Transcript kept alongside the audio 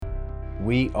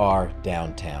We are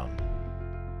downtown.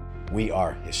 We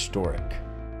are historic.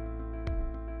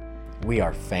 We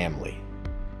are family.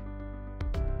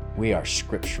 We are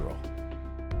scriptural.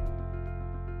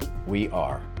 We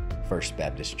are First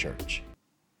Baptist Church.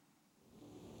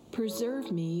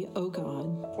 Preserve me, O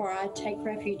God, for I take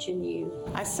refuge in you.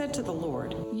 I said to the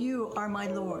Lord, You are my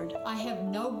Lord. I have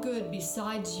no good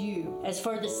besides you. As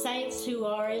for the saints who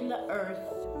are in the earth,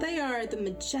 they are the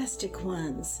majestic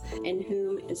ones, in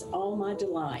whom is all my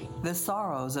delight. The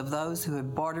sorrows of those who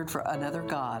have bartered for another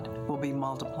God will be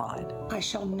multiplied. I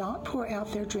shall not pour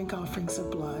out their drink offerings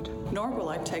of blood, nor will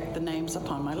I take the names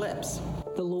upon my lips.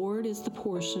 The Lord is the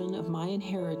portion of my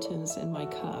inheritance and my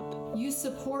cup. You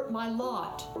support my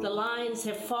lot. The lines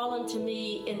have fallen to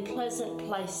me in pleasant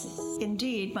places.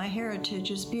 Indeed, my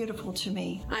heritage is beautiful to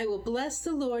me. I will bless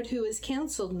the Lord who has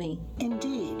counseled me.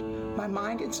 Indeed, my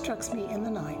mind instructs me in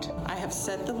the night. I have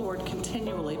set the Lord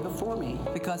continually before me.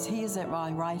 Because he is at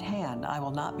my right hand, I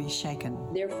will not be shaken.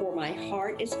 Therefore my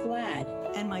heart is glad,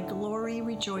 and my glory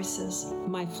rejoices.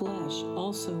 My flesh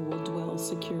also will dwell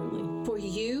securely. For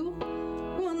you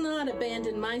will not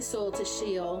abandon my soul to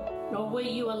Sheol, nor will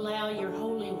you allow your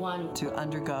Holy One to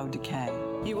undergo decay.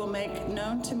 You will make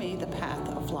known to me the path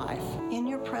of life. In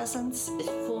your presence is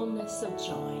fullness of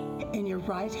joy. In your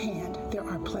right hand there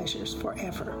are pleasures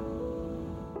forever.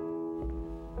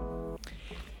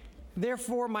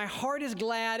 Therefore, my heart is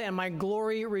glad and my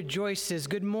glory rejoices.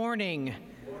 Good morning.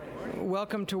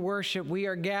 Welcome to worship. We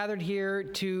are gathered here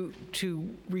to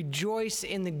rejoice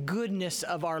in the goodness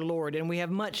of our Lord, and we have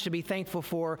much to be thankful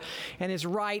for, and it's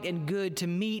right and good to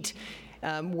meet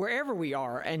wherever we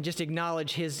are and just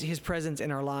acknowledge His presence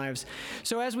in our lives.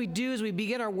 So as we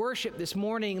begin our worship this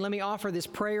morning, let me offer this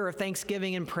prayer of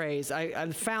thanksgiving and praise.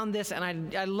 I found this,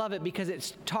 and I love it because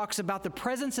it talks about the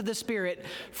presence of the Spirit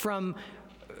from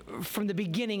the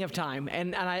beginning of time.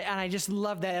 And I just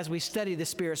love that as we study the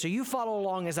Spirit. So you follow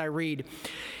along as I read. It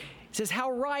says,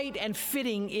 how right and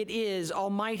fitting it is,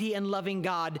 almighty and loving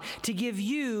God, to give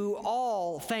you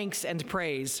all thanks and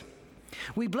praise.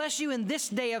 We bless you in this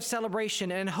day of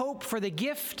celebration and hope for the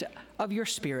gift of your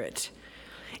Spirit.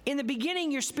 In the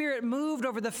beginning, your Spirit moved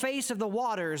over the face of the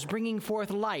waters, bringing forth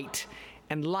light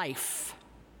and life.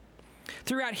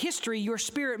 Throughout history, your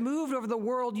Spirit moved over the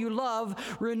world you love,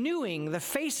 renewing the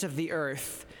face of the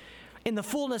earth. In the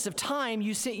fullness of time,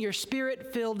 you sent your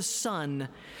Spirit-filled Son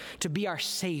to be our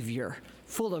Savior,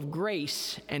 full of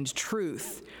grace and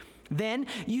truth. Then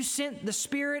you sent the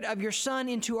Spirit of your Son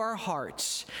into our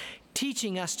hearts,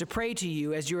 teaching us to pray to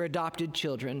you as your adopted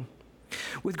children.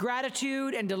 With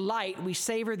gratitude and delight, we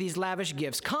savor these lavish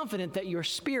gifts, confident that your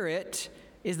Spirit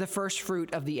is the first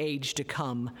fruit of the age to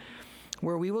come,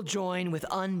 where we will join with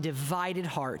undivided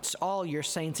hearts all your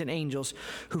saints and angels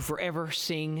who forever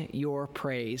sing your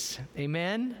praise.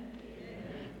 Amen?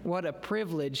 What a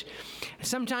privilege.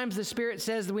 Sometimes the Spirit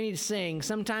says that we need to sing.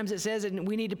 Sometimes it says that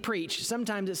we need to preach.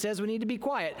 Sometimes it says we need to be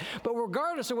quiet. But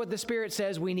regardless of what the Spirit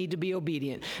says, we need to be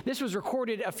obedient. This was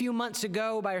recorded a few months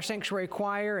ago by our sanctuary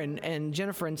choir and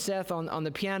Jennifer and Seth on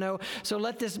the piano. So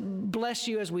let this bless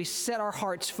you as we set our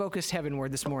hearts focused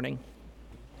heavenward this morning.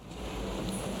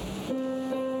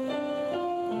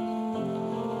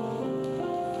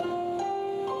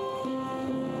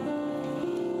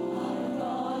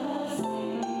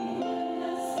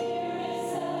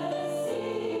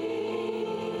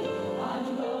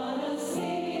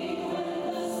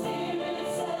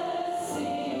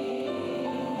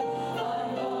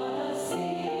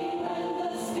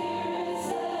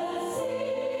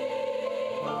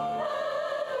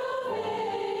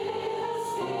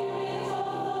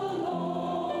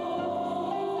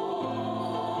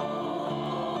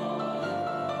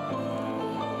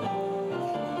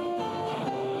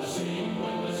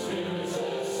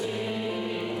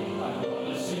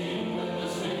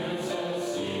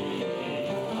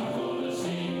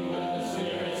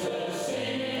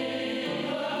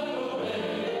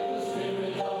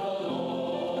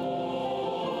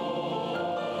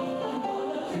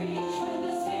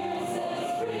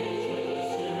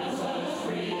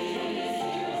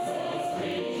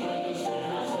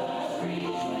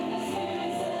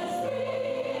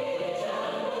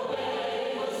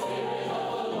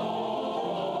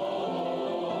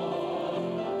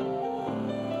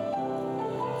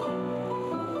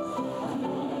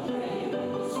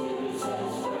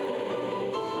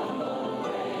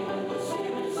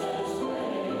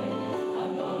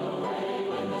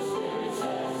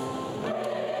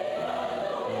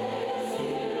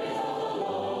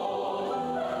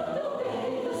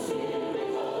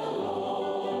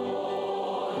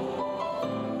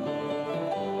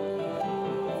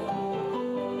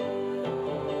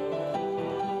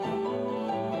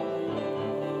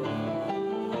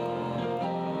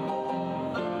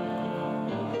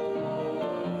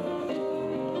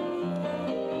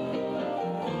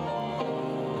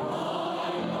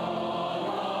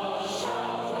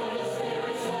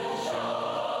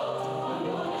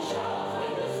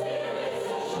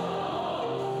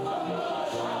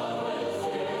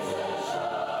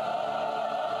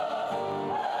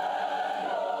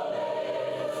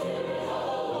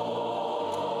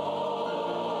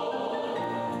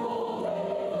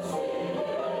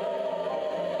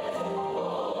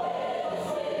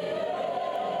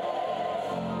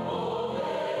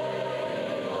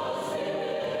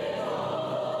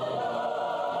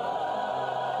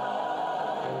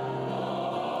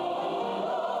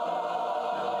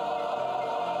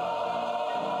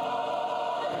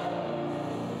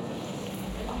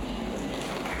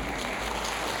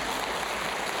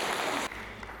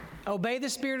 Obey the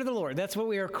Spirit of the Lord. That's what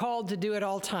we are called to do at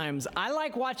all times. I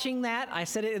like watching that. I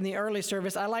said it in the early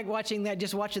service. I like watching that,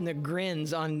 just watching the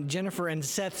grins on Jennifer and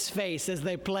Seth's face as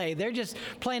they play. They're just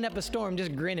playing up a storm,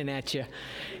 just grinning at you.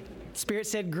 Spirit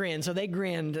said grin, so they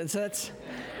grinned. And so that's...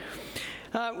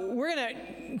 we're going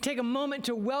to take a moment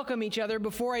to welcome each other.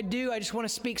 Before I do, I just want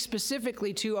to speak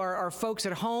specifically to our folks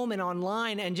at home and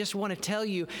online, and just want to tell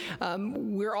you,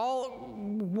 we're all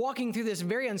walking through this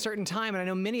very uncertain time, and I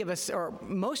know many of us, or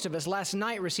most of us, last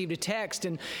night received a text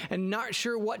and not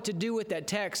sure what to do with that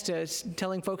text,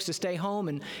 telling folks to stay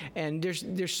home, and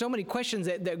there's so many questions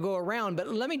that go around. But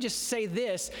let me just say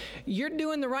this: you're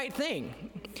doing the right thing.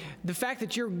 The fact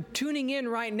that you're tuning in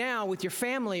right now with your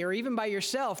family or even by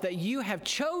yourself, that you have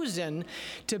chosen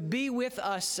to be with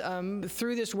us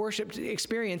through this worship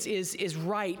experience is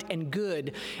right and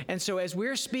good. And so as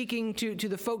we're speaking to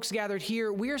the folks gathered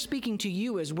here, we are speaking to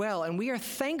you as well, and we are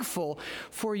thankful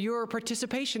for your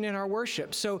participation in our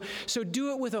worship. So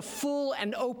do it with a full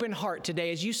and open heart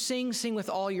today. As you sing with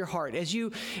all your heart. As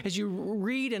you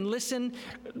read and listen,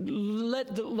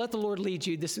 let the Lord lead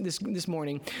you this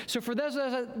morning. So for those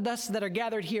of us that are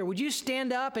gathered here, would you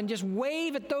stand up and just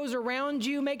wave at those around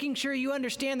you, making sure you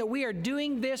understand that we are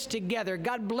doing this together.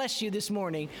 God bless you this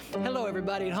morning. Hello,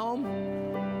 everybody at home.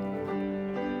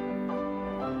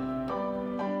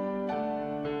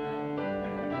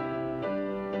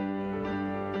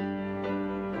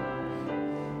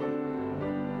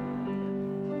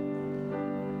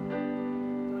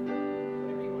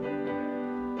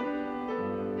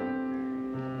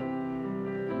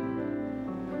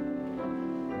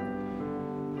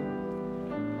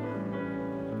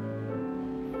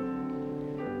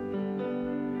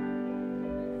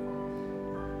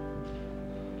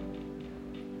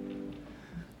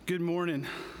 Good morning.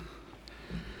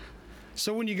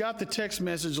 So when you got the text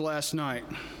message last night,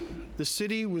 the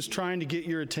city was trying to get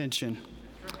your attention.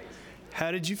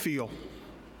 How did you feel?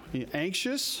 Were you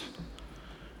anxious?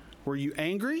 Were you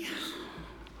angry?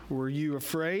 Were you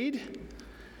afraid?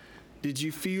 Did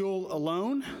you feel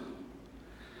alone?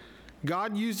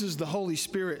 God uses the Holy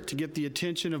Spirit to get the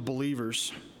attention of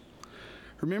believers.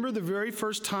 Remember the very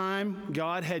first time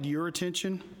God had your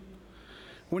attention?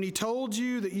 When he told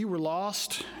you that you were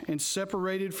lost and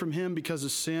separated from him because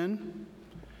of sin?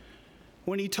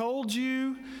 When he told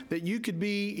you that you could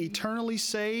be eternally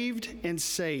saved and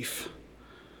safe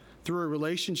through a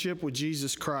relationship with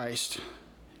Jesus Christ?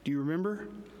 Do you remember?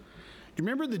 Do you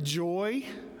remember the joy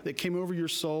that came over your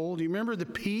soul? Do you remember the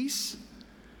peace?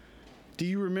 Do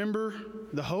you remember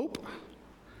the hope?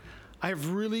 I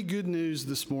have really good news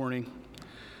this morning.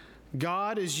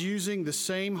 God is using the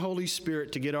same Holy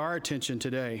Spirit to get our attention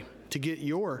today, to get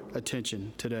your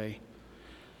attention today.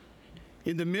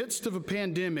 In the midst of a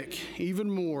pandemic, even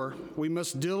more, we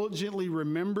must diligently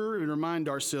remember and remind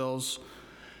ourselves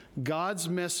God's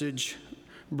message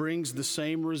brings the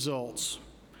same results.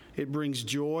 It brings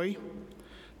joy,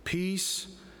 peace,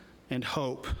 and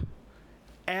hope.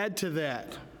 Add to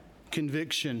that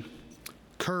conviction,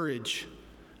 courage,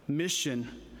 mission,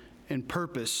 and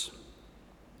purpose.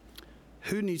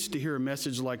 Who needs to hear a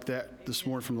message like that this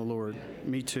morning from the Lord?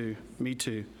 Me too. Me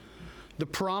too. The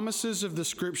promises of the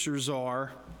Scriptures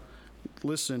are,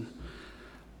 listen,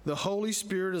 the Holy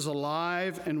Spirit is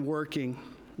alive and working,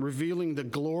 revealing the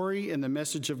glory and the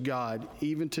message of God,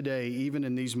 even today, even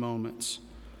in these moments.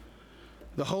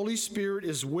 The Holy Spirit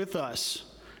is with us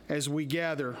as we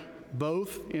gather,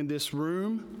 both in this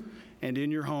room and in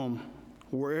your home,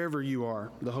 wherever you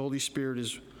are. The Holy Spirit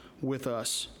is with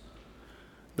us.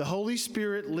 The Holy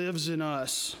Spirit lives in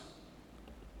us.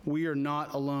 We are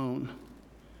not alone.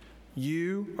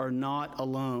 You are not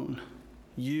alone.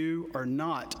 You are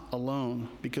not alone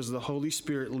because the Holy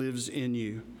Spirit lives in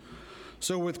you.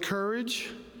 So with courage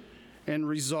and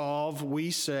resolve,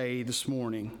 we say this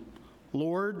morning,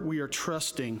 Lord, we are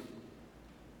trusting.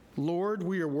 Lord,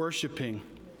 we are worshiping.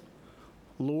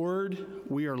 Lord,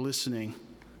 we are listening.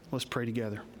 Let's pray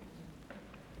together.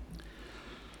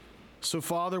 So,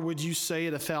 Father, would you say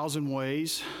it 1,000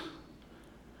 ways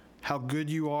how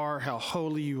good you are, how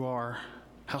holy you are,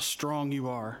 how strong you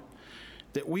are,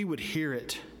 that we would hear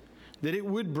it, that it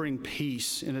would bring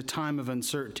peace in a time of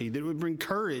uncertainty, that it would bring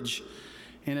courage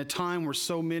in a time where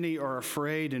so many are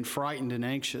afraid and frightened and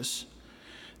anxious,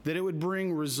 that it would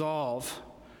bring resolve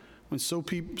when so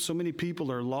many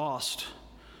people are lost,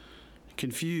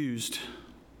 confused.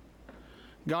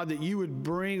 God, that you would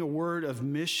bring a word of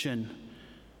mission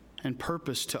and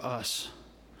purpose to us,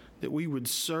 that we would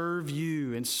serve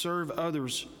you and serve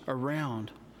others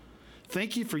around.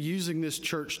 Thank you for using this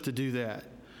church to do that,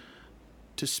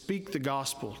 to speak the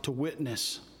gospel, to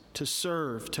witness, to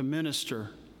serve, to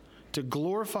minister, to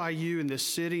glorify you in this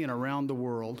city and around the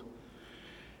world.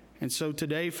 And so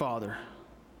today, Father,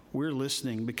 we're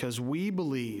listening because we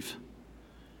believe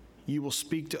you will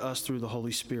speak to us through the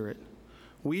Holy Spirit.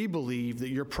 We believe that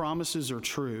your promises are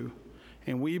true,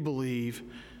 and we believe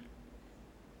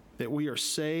that we are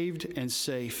saved and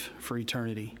safe for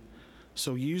eternity.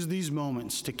 So use these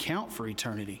moments to count for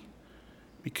eternity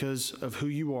because of who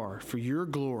you are, for your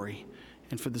glory,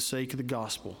 and for the sake of the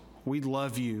gospel. We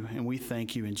love you and we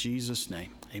thank you in Jesus'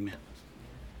 name. Amen.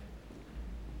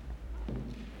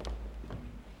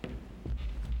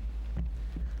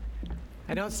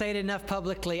 I don't say it enough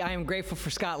publicly. I am grateful for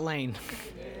Scott Lane.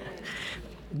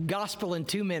 Gospel in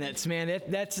 2 minutes, man.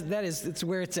 It's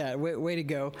where it's at. Way to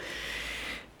go.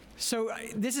 So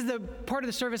this is the part of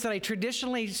the service that I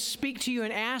traditionally speak to you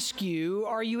and ask you,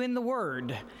 are you in the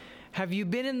Word? Have you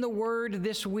been in the Word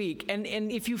this week? And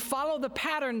if you follow the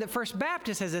pattern that First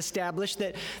Baptist has established,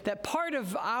 that part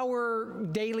of our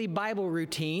daily Bible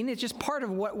routine, it's just part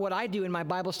of what I do in my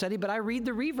Bible study, but I read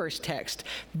the reverse text.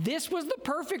 This was the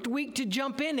perfect week to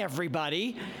jump in,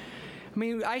 everybody. I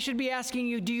mean, I should be asking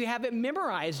you, do you have it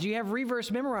memorized? Do you have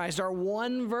reverse memorized, our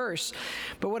one verse?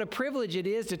 But what a privilege it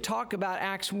is to talk about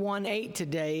Acts 1:8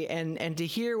 today and to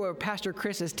hear where Pastor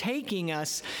Chris is taking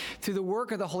us through the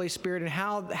work of the Holy Spirit and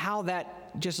how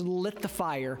that just lit the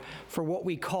fire for what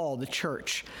we call the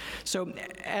church. So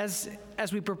as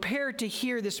we prepare to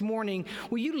hear this morning,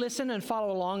 will you listen and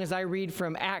follow along as I read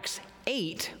from Acts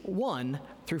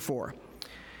 8:1-4?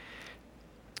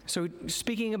 So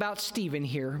speaking about Stephen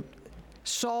here,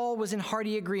 Saul was in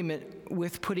hearty agreement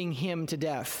with putting him to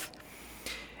death.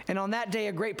 And on that day,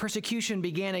 a great persecution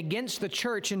began against the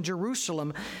church in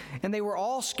Jerusalem, and they were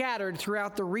all scattered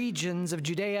throughout the regions of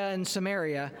Judea and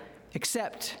Samaria,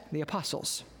 except the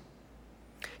apostles.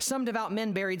 Some devout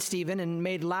men buried Stephen and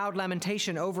made loud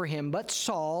lamentation over him, but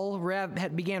Saul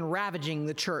began ravaging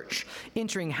the church,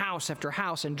 entering house after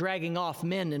house and dragging off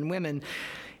men and women.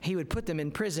 He would put them in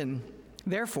prison.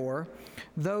 Therefore,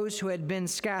 those who had been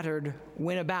scattered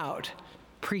went about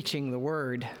preaching the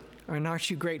word. And aren't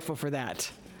you grateful for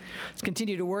that? Let's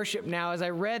continue to worship now. As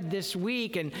I read this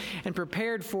week and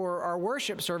prepared for our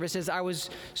worship services, I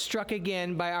was struck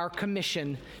again by our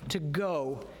commission to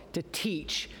go, to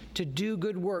teach, to do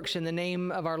good works in the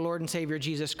name of our Lord and Savior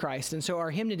Jesus Christ. And so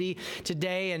our hymnody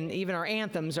today and even our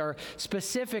anthems are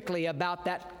specifically about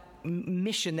that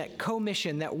mission, that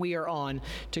co-mission that we are on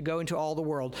to go into all the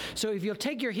world. So if you'll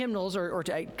take your hymnals or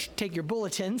take your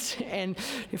bulletins and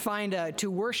find To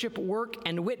Worship, Work,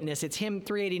 and Witness, it's hymn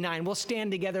 389. We'll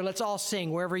stand together. Let's all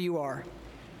sing wherever you are.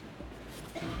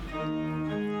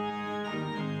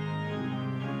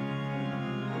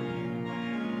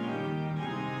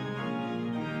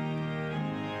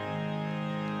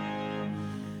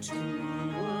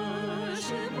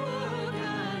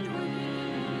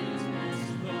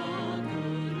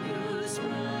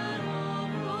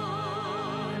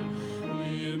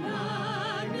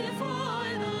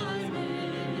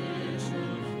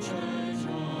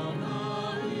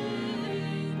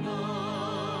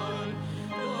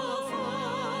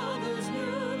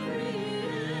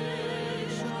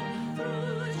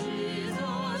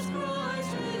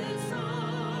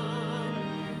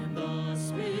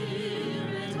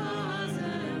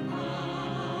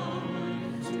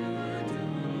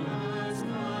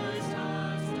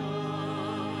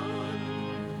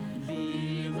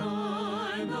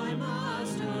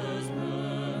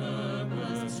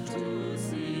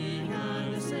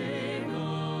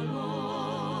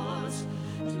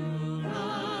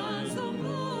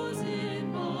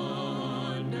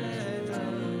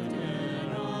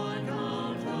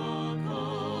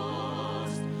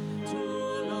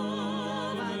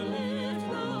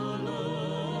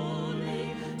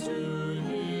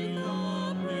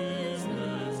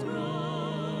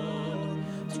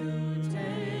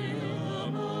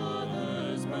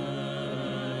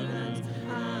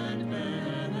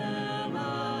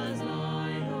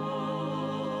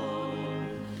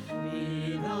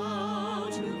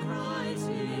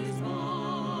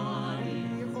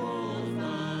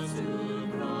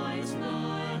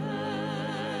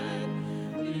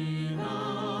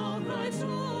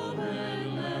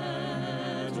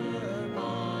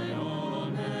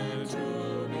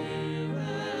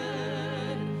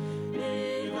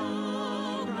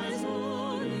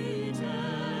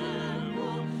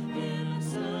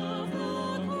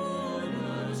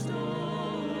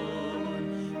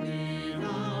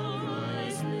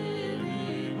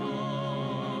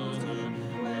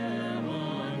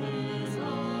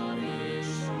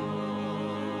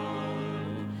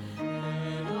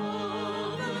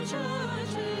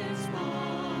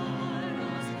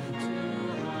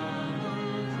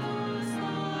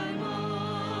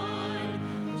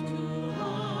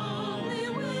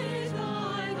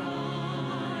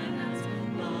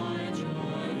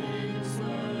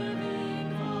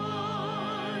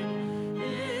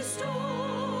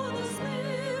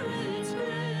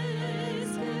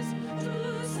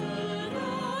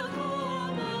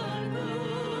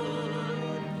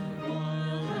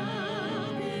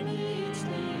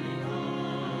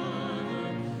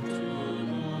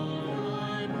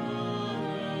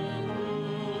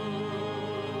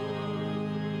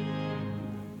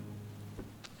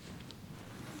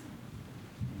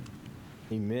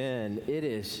 Amen. It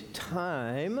is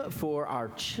time for our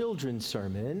children's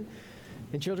sermon.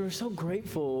 And children, we're so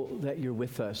grateful that you're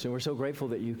with us, and we're so grateful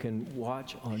that you can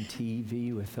watch on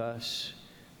TV with us.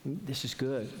 This is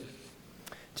good.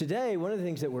 Today, one of the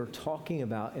things that we're talking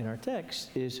about in our text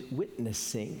is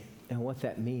witnessing and what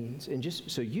that means. And just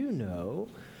so you know,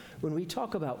 when we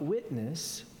talk about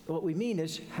witness, what we mean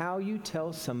is how you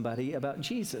tell somebody about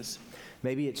Jesus.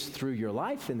 Maybe it's through your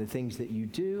life and the things that you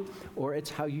do, or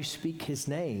it's how you speak his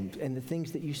name and the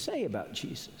things that you say about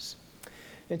Jesus.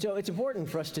 And so it's important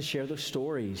for us to share those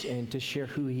stories and to share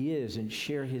who he is and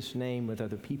share his name with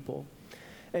other people.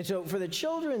 And so for the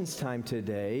children's time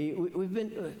today, we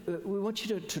want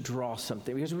you to draw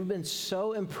something, because we've been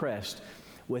so impressed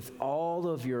with all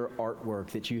of your artwork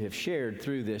that you have shared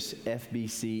through this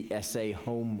FBC SA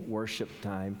home worship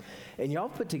time. And y'all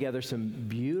put together some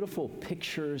beautiful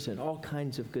pictures and all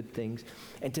kinds of good things.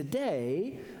 And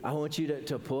today, I want you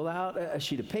to pull out a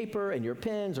sheet of paper and your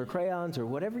pens or crayons or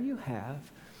whatever you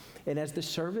have. And as the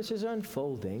service is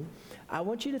unfolding, I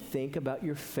want you to think about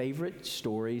your favorite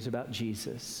stories about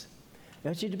Jesus. I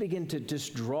want you to begin to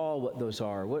just draw what those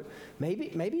are.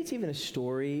 Maybe it's even a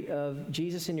story of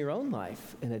Jesus in your own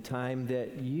life in a time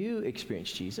that you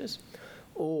experienced Jesus.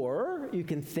 Or you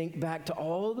can think back to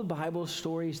all the Bible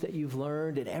stories that you've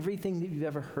learned and everything that you've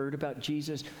ever heard about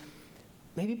Jesus.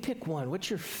 Maybe pick one.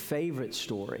 What's your favorite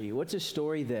story? What's a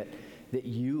story that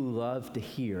you love to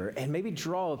hear? And maybe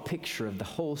draw a picture of the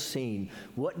whole scene.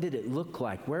 What did it look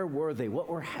like? Where were they? What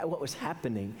was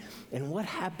happening? And what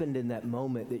happened in that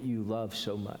moment that you love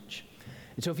so much?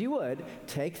 And so if you would,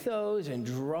 take those and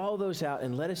draw those out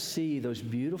and let us see those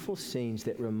beautiful scenes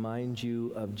that remind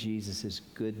you of Jesus'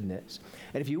 goodness.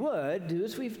 And if you would, do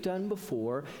as we've done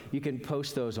before. You can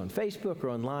post those on Facebook or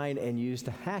online and use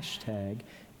the hashtag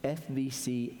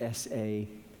FBCSA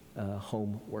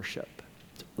home worship.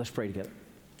 Let's pray together.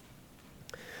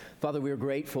 Father, we are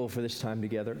grateful for this time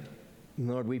together.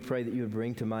 Lord, we pray that you would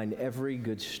bring to mind every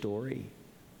good story,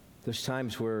 those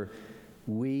times where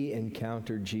we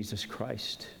encountered Jesus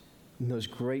Christ, and those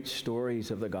great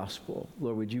stories of the gospel.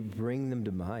 Lord, would you bring them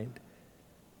to mind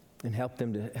and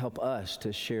help us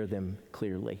to share them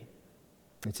clearly.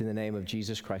 It's in the name of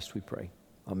Jesus Christ we pray.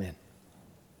 Amen.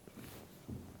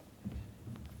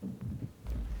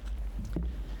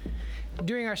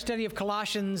 During our study of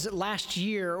Colossians last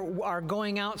year, our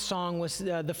going out song was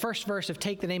the first verse of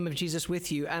Take the Name of Jesus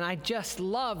With You. And I just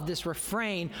love this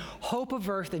refrain, hope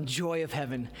of earth and joy of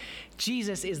heaven.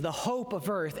 Jesus is the hope of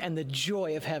earth and the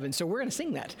joy of heaven. So we're going to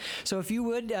sing that. So if you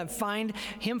would find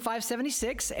hymn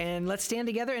 576 and let's stand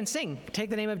together and sing,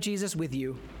 Take the Name of Jesus With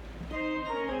You.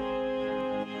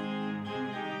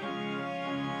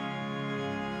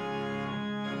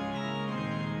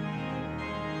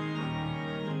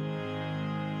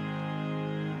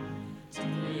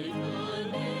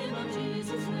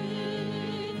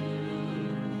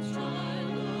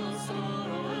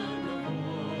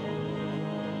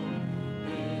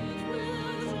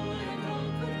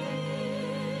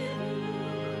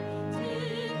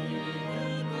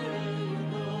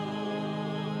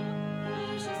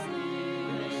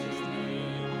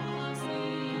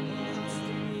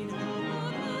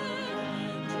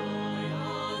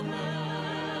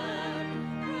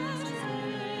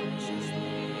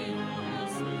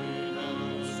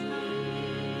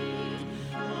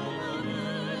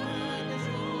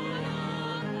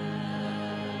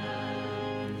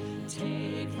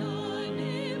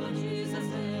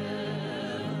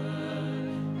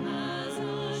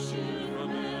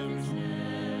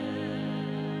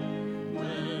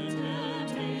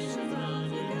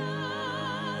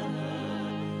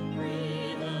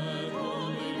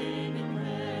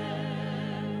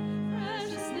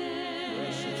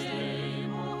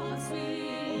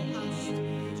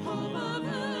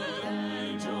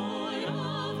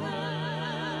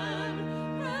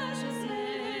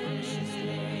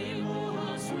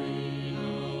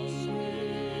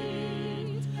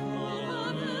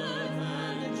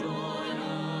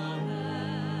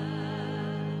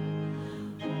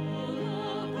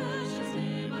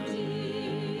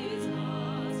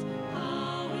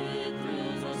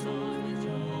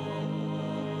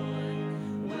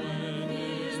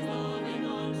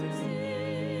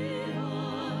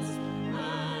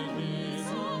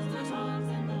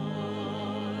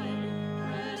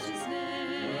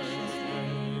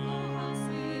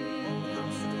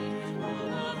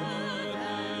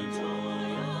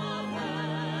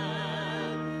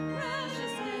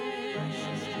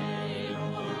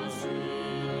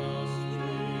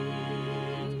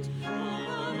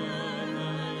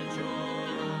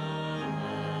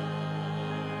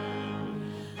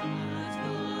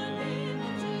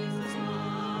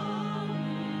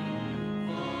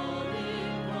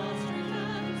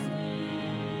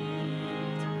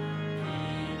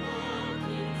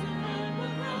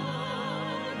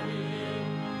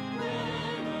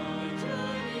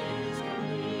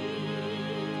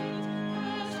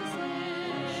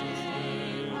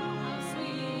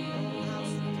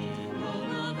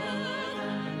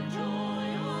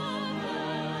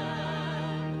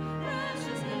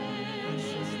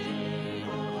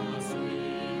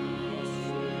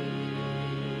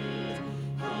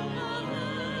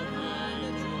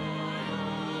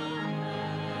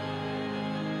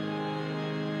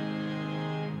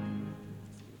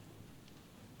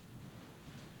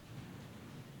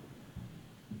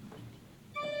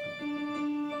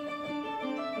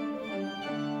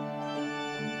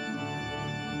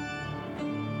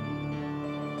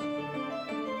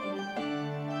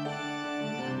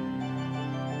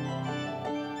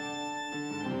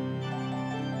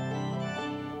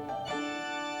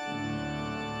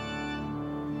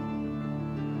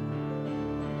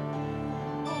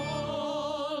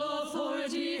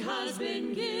 has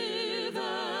been given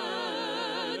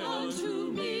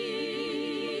unto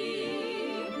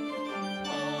me.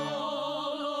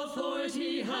 All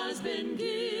authority has been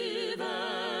given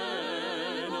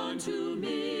unto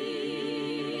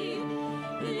me.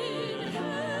 In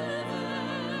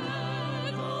heaven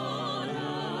and on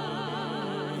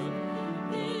earth.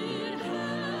 In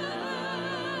heaven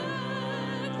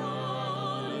and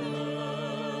on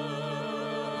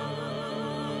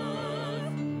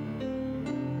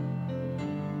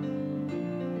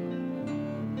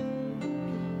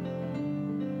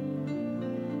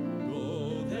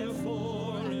Go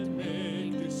therefore and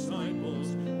make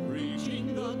disciples,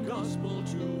 preaching the gospel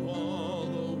to all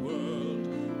the world.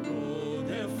 Go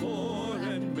therefore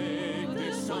and make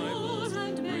disciples,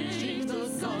 preaching the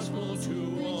gospel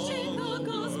to all the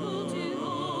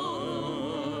world.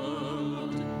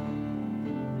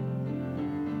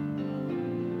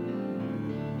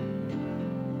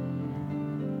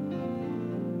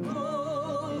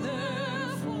 Go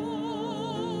therefore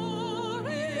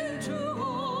into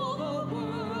all the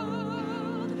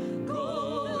world.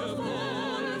 Go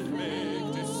therefore and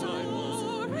make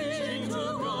disciples, preaching the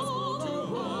gospel to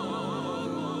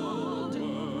all the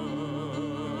world.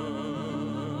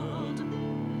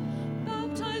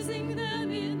 Baptizing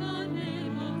them in the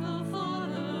name of the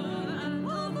Father and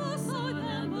of the Son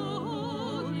and the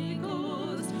Holy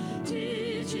Ghost,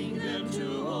 teaching them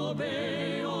to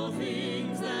obey all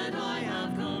things that I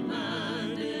have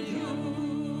commanded you.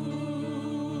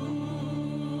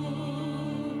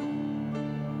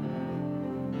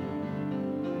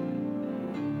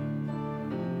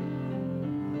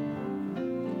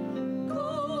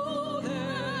 Go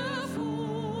therefore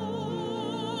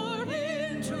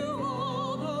into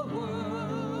all the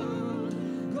world.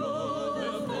 Go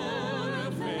therefore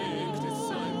and make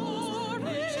disciples,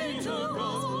 preaching the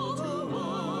gospel to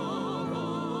all the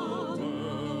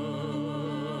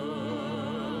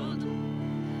world.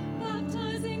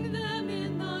 Baptizing them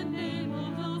in the name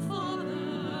of the Father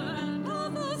and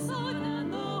of the Son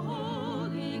and the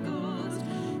Holy Ghost,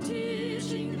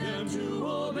 teaching them to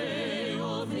obey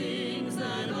all things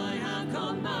that I have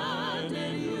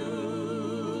commanded you.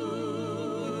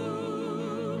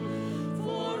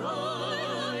 For I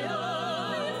am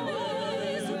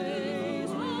always with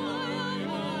you. I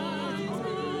am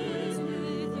always with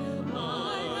you. I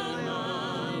am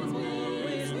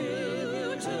always with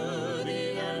you to the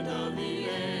end of the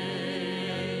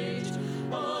age.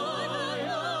 I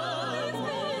am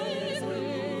always with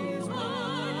you. I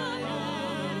am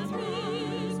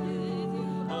always with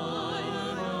you. I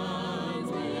am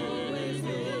always with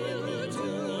you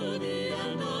to the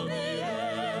end of the age.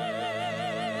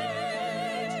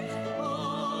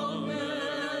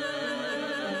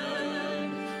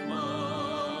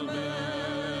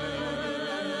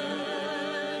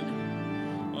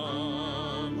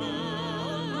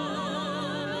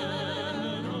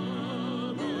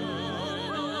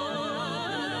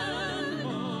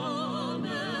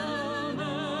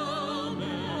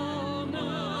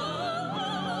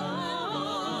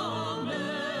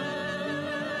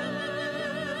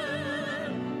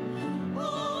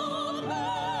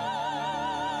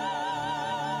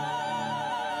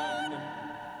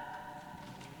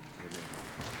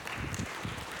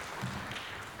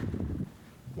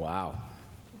 Wow.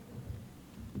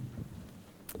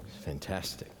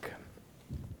 Fantastic.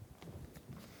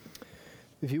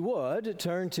 If you would,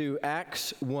 turn to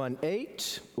Acts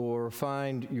 1:8 or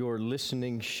find your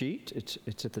listening sheet. It's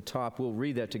at the top. We'll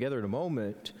read that together in a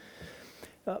moment.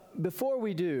 Before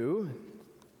we do,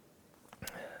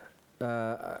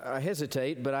 I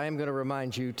hesitate, but I am going to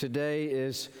remind you, today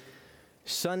is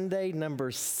Sunday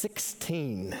number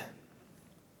 16,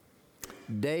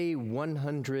 day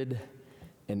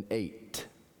 108.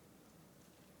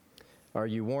 Are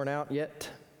you worn out yet?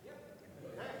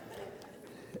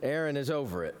 Aaron is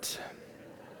over it.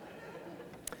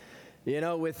 You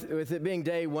know, with it being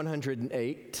day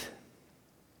 108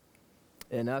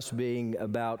 and us being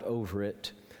about over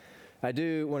it, I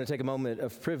do want to take a moment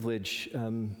of privilege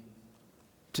to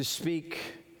speak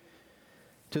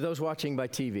to those watching by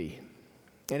TV,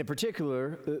 and in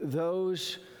particular,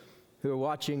 those who are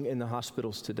watching in the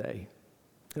hospitals today.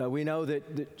 We know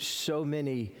that so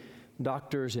many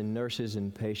doctors and nurses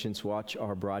and patients watch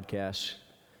our broadcasts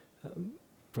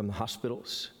from the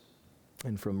hospitals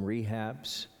and from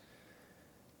rehabs,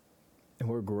 and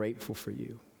we're grateful for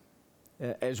you.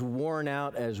 As worn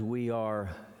out as we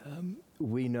are,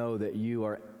 we know that you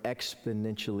are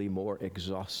exponentially more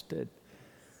exhausted.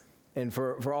 And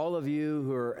for all of you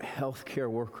who are healthcare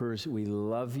workers, we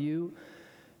love you,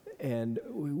 and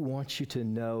we want you to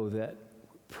know that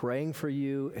praying for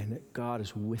you and that God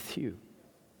is with you.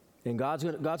 And God's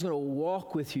going to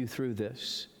walk with you through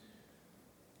this.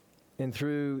 And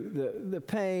through the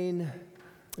pain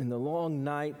and the long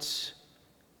nights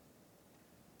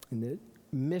and the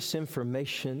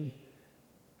misinformation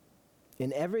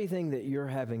and everything that you're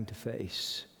having to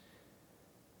face,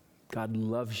 God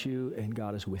loves you and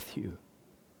God is with you.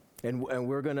 And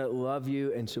we're going to love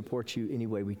you and support you any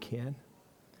way we can.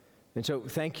 And so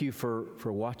thank you for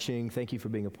watching. Thank you for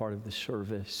being a part of the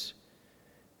service.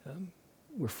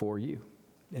 We're for you,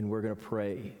 and we're going to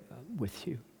pray with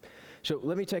you. So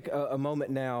let me take a moment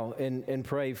now and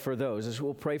pray for those. As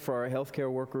we'll pray for our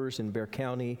healthcare workers in Bexar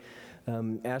County.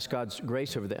 Ask God's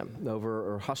grace over them,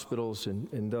 over our hospitals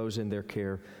and those in their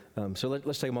care. So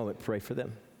let's take a moment to pray for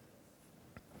them.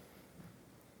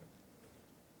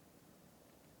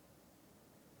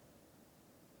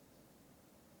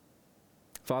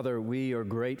 Father, we are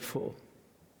grateful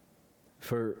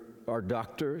for our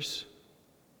doctors,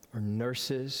 our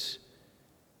nurses,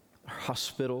 our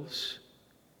hospitals,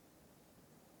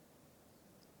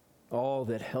 all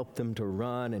that help them to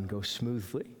run and go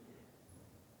smoothly.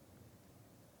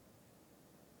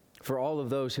 For all of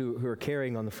those who are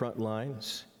caring on the front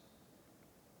lines,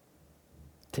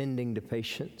 tending to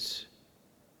patients.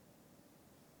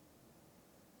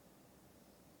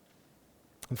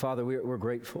 And Father, we're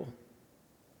grateful.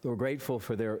 We're grateful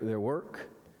for their work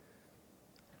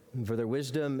and for their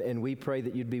wisdom, and we pray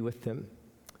that you'd be with them.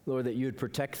 Lord, that you would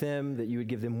protect them, that you would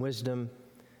give them wisdom.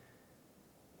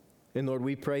 And Lord,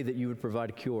 we pray that you would provide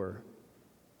a cure.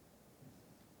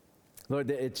 Lord,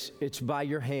 that it's by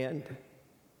your hand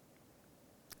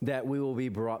that we will be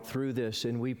brought through this.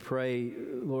 And we pray,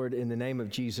 Lord, in the name of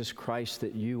Jesus Christ,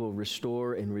 that you will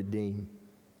restore and redeem.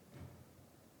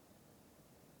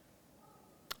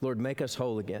 Lord, make us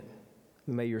whole again.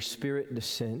 May your Spirit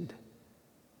descend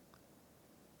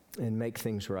and make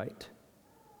things right.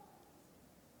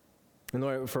 And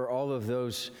Lord, for all of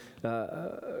those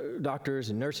doctors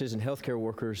and nurses and healthcare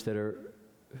workers that are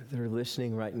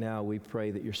listening right now, we pray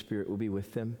that your Spirit will be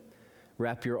with them.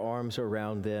 Wrap your arms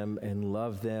around them and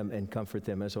love them and comfort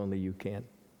them as only you can.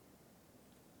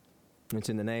 It's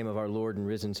in the name of our Lord and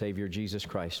risen Savior, Jesus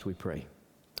Christ, we pray.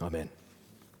 Amen.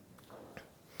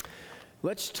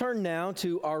 Let's turn now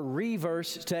to our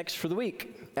reverse text for the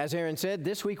week. As Aaron said,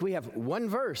 this week we have one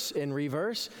verse in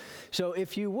reverse. So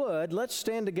if you would, let's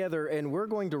stand together and we're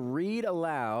going to read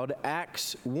aloud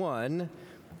Acts 1,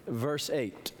 verse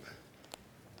 8.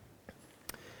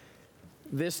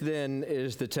 This then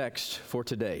is the text for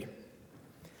today.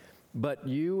 But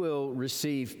you will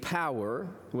receive power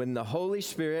when the Holy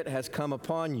Spirit has come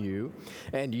upon you,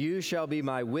 and you shall be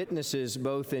my witnesses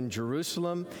both in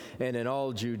Jerusalem and in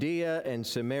all Judea and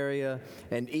Samaria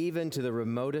and even to the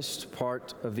remotest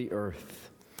part of the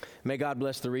earth. May God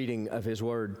bless the reading of his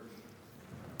word.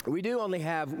 We do only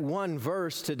have one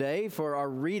verse today for our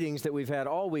readings that we've had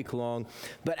all week long,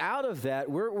 but out of that,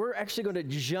 we're actually going to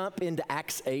jump into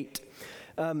Acts 8.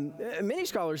 Many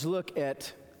scholars look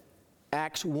at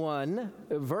Acts 1,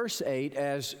 verse 8,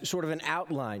 as sort of an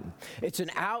outline. It's an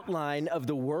outline of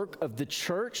the work of the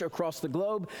church across the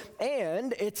globe,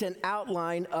 and it's an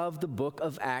outline of the book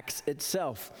of Acts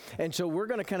itself. And so we're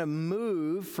going to kind of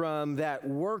move from that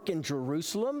work in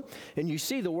Jerusalem, and you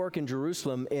see the work in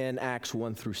Jerusalem in Acts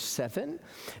 1 through 7,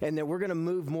 and then we're going to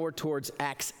move more towards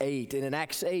Acts 8. And in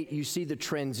Acts 8, you see the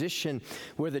transition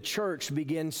where the church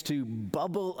begins to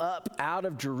bubble up out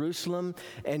of Jerusalem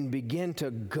and begin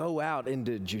to go out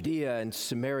into Judea and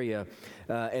Samaria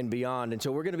and beyond. And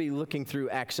so we're going to be looking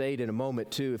through Acts 8 in a moment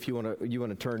too, if you want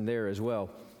to turn there as well.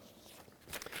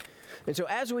 And so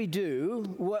as we do,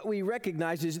 what we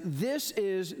recognize is this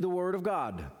is the Word of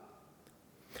God,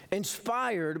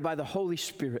 inspired by the Holy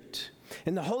Spirit.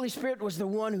 And the Holy Spirit was the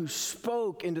one who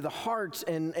spoke into the hearts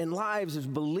and lives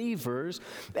of believers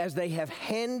as they have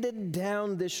handed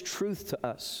down this truth to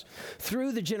us.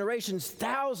 Through the generations,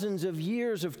 thousands of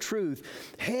years of truth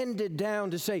handed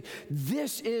down to say,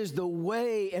 this is the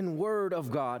way and word of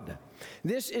God.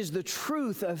 This is the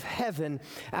truth of heaven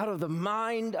out of the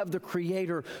mind of the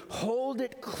Creator. Hold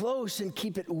it close and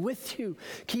keep it with you.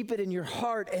 Keep it in your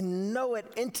heart and know it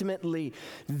intimately.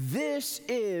 This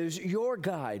is your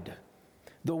guide,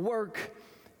 the work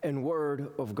and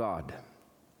word of God.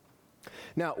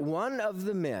 Now, one of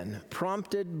the men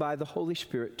prompted by the Holy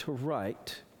Spirit to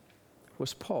write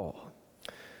was Paul,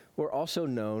 or also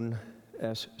known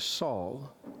as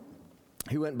Saul.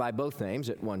 He went by both names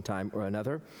at one time or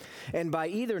another, and by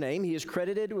either name he is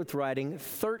credited with writing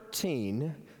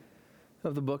 13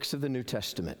 of the books of the New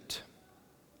Testament,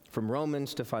 from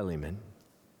Romans to Philemon.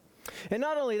 And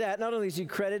not only that, not only is he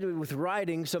credited with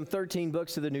writing some 13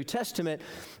 books of the New Testament,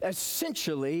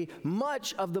 essentially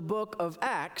much of the book of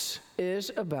Acts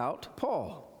is about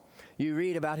Paul. You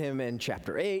read about him in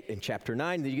chapter 8 and chapter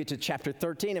 9, then you get to chapter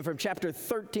 13, and from chapter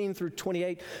 13 through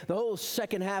 28, the whole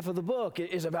second half of the book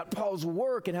is about Paul's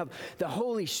work and how the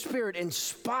Holy Spirit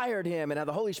inspired him and how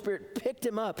the Holy Spirit picked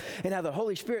him up and how the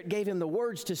Holy Spirit gave him the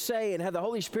words to say and how the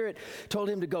Holy Spirit told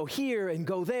him to go here and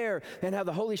go there and how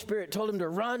the Holy Spirit told him to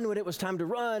run when it was time to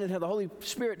run and how the Holy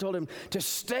Spirit told him to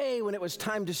stay when it was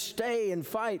time to stay and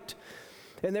fight.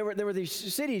 And there were these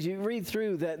cities. You read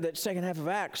through that second half of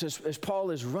Acts as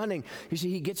Paul is running. You see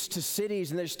he gets to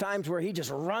cities, and there's times where he just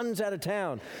runs out of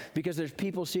town because there's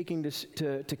people seeking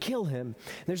to kill him.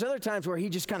 There's other times where he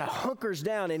just kind of hunkers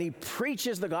down and he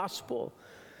preaches the gospel.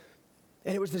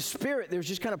 And it was the Spirit that was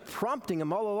just kind of prompting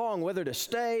him all along whether to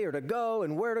stay or to go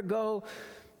and where to go.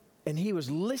 And he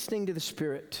was listening to the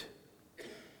Spirit,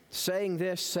 saying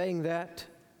this, saying that.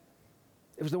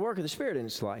 It was the work of the Spirit in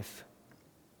his life.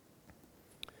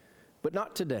 But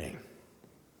not today.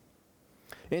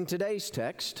 In today's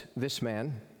text, this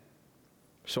man,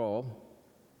 Saul,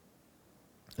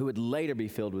 who would later be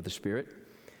filled with the Spirit,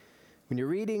 when you're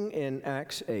reading in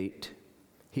Acts 8,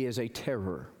 he is a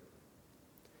terror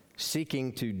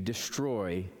seeking to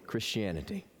destroy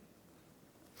Christianity.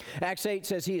 Acts 8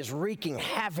 says he is wreaking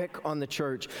havoc on the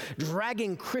church,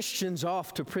 dragging Christians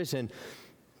off to prison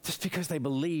just because they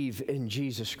believe in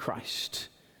Jesus Christ.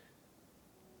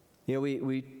 You know,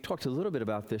 we talked a little bit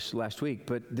about this last week,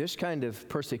 but this kind of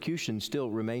persecution still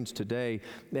remains today,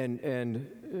 and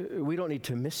we don't need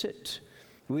to miss it.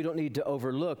 We don't need to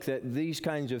overlook that these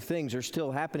kinds of things are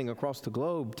still happening across the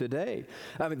globe today.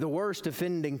 I mean, the worst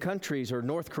offending countries are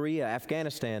North Korea,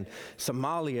 Afghanistan,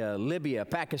 Somalia, Libya,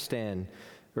 Pakistan,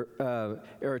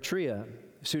 Eritrea,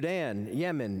 Sudan,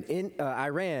 Yemen,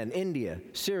 Iran, India,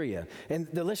 Syria, and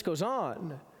the list goes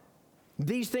on.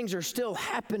 These things are still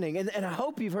happening, and I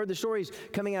hope you've heard the stories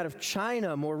coming out of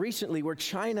China more recently, where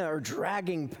China are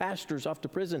dragging pastors off to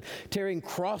prison, tearing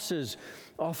crosses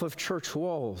off of church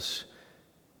walls.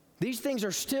 These things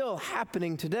are still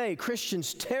happening today.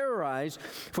 Christians terrorized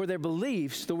for their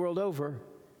beliefs the world over.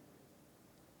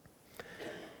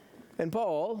 And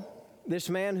Paul, this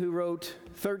man who wrote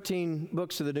 13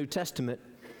 books of the New Testament,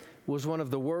 was one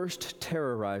of the worst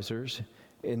terrorizers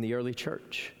in the early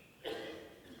church.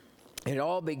 It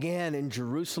all began in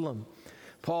Jerusalem.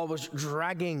 Paul was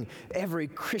dragging every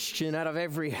Christian out of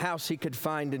every house he could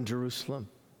find in Jerusalem.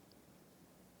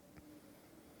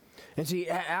 And see,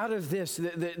 out of this,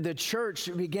 the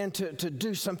church began to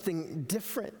do something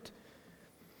different.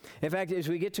 In fact, as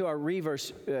we get to our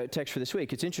reverse text for this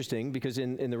week, it's interesting because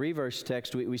in the reverse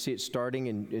text, we see it starting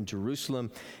in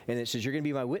Jerusalem, and it says, you're going to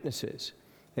be my witnesses.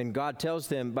 And God tells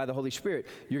them by the Holy Spirit,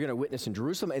 you're going to witness in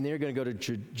Jerusalem, and then you're going to go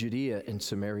to Judea and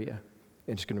Samaria.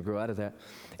 And it's going to grow out of that.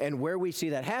 And where we see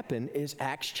that happen is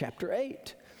Acts chapter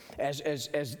 8. As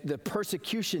the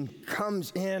persecution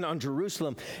comes in on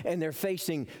Jerusalem and they're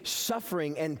facing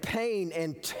suffering and pain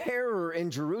and terror in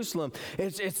Jerusalem,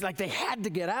 it's like they had to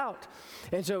get out.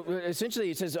 And so essentially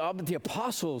it says the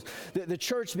apostles, the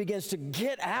church begins to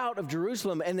get out of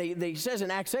Jerusalem, and they says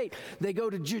in Acts 8, they go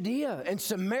to Judea and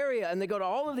Samaria, and they go to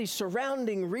all of these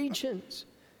surrounding regions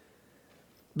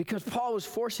because Paul was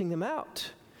forcing them out.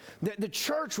 The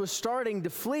church was starting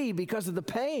to flee because of the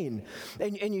pain.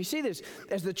 And you see this,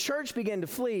 as the church began to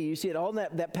flee, you see it all in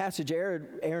that passage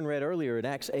Aaron read earlier in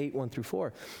Acts 8, 1 through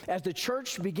 4. As the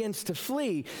church begins to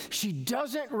flee, she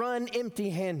doesn't run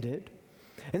empty-handed.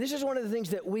 And this is one of the things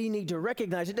that we need to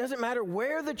recognize. It doesn't matter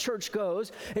where the church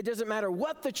goes. It doesn't matter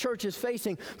what the church is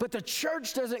facing. But the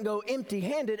church doesn't go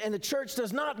empty-handed, and the church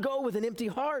does not go with an empty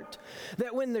heart.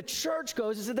 That when the church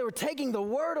goes, it's that they were taking the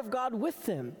Word of God with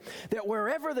them. That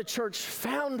wherever the church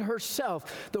found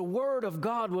herself, the Word of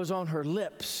God was on her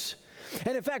lips.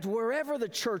 And in fact, wherever the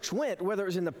church went, whether it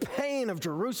was in the pain of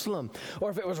Jerusalem or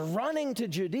if it was running to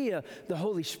Judea, the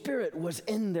Holy Spirit was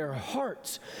in their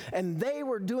hearts. And they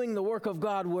were doing the work of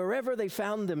God wherever they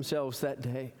found themselves that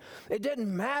day. It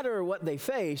didn't matter what they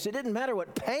faced. It didn't matter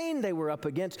what pain they were up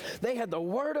against. They had the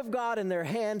Word of God in their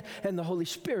hand and the Holy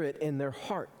Spirit in their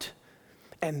heart.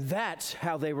 And that's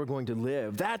how they were going to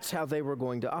live. That's how they were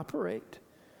going to operate.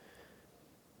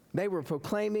 They were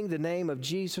proclaiming the name of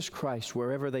Jesus Christ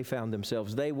wherever they found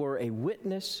themselves. They were a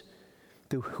witness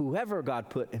to whoever God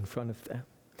put in front of them.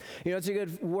 You know, it's a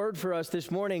good word for us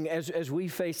this morning as we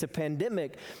face a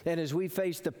pandemic and as we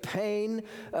face the pain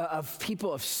of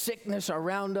people, of sickness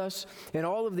around us and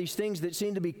all of these things that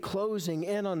seem to be closing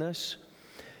in on us.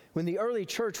 When the early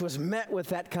church was met with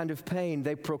that kind of pain,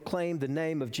 they proclaimed the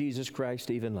name of Jesus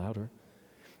Christ even louder.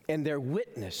 and their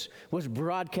witness was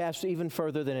broadcast even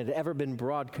further than it had ever been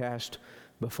broadcast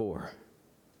before.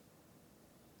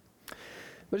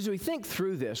 But as we think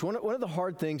through this, one of the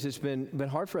hard things that's been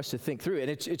hard for us to think through, and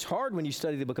it's hard when you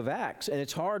study the book of Acts, and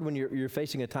it's hard when you're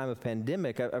facing a time of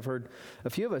pandemic. I've heard a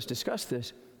few of us discuss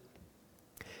this,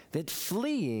 that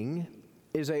fleeing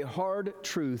is a hard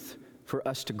truth for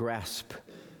us to grasp.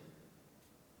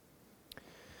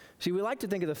 See, we like to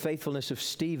think of the faithfulness of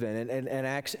Stephen, and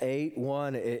Acts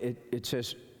 8:1, it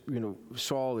says,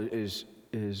 Saul was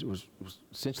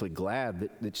essentially glad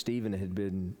that Stephen had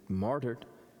been martyred.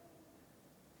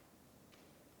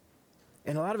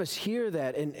 And a lot of us hear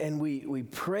that, and we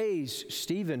praise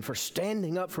Stephen for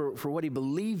standing up for what he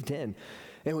believed in.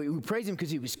 And we praise him because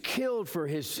he was killed for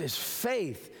his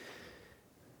faith.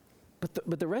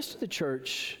 But the rest of the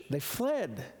church, they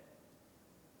fled.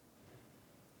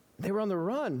 They were on the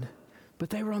run,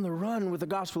 but they were on the run with the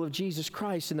gospel of Jesus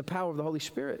Christ and the power of the Holy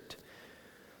Spirit.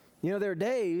 There are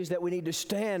days that we need to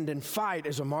stand and fight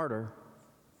as a martyr.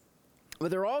 But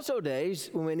there are also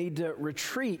days when we need to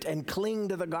retreat and cling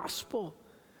to the gospel.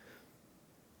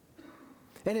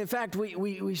 And in fact,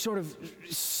 we sort of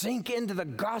sink into the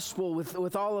gospel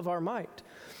with all of our might.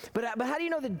 But how do you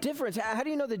know the difference? How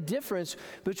do you know the difference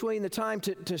between the time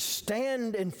to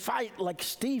stand and fight like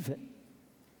Stephen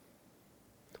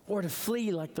or to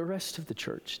flee like the rest of the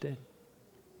church did?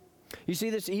 You see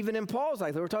this even in Paul's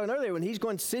life. We were talking earlier, when he's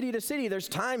going city to city, there's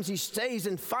times he stays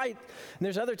and fights, and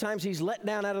there's other times he's let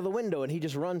down out of the window and he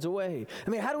just runs away. I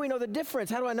mean, how do we know the difference?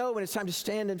 How do I know when it's time to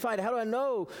stand and fight? How do I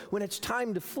know when it's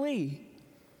time to flee?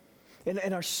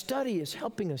 And our study is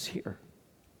helping us here.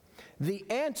 The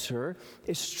answer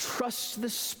is trust the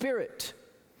Spirit.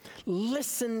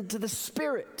 Listen to the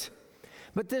Spirit.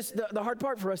 But the hard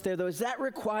part for us there, though, is that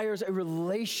requires a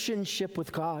relationship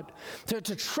with God.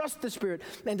 To trust the Spirit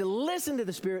and to listen to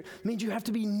the Spirit means you have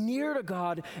to be near to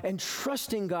God and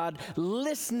trusting God,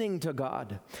 listening to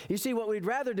God. You see, what we'd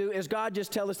rather do is God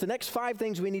just tell us the next 5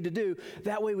 things we need to do.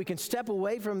 That way we can step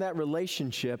away from that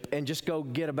relationship and just go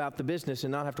get about the business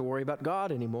and not have to worry about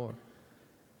God anymore.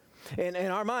 In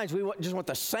our minds, we just want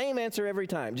the same answer every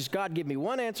time. Just, God, give me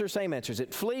one answer, same answer. Is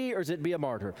it flee or is it be a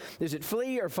martyr? Is it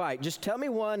flee or fight? Just tell me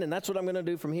one, and that's what I'm going to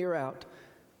do from here out.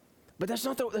 But that's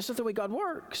not the way God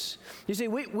works. You see,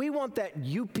 we want that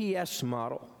UPS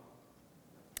model.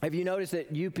 Have you noticed that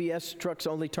UPS trucks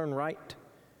only turn right?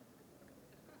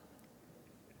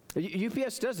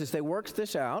 UPS does this. They work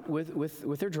this out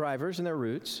with their drivers and their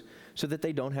routes so that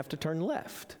they don't have to turn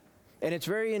left. And it's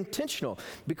very intentional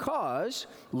because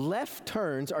left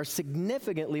turns are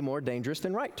significantly more dangerous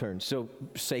than right turns. So,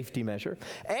 safety measure.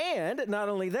 And not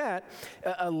only that,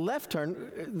 a left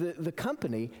turn, the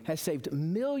company has saved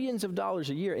millions of dollars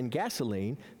a year in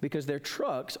gasoline because their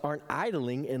trucks aren't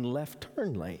idling in left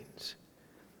turn lanes.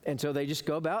 And so they just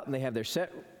go about and they have their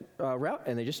set route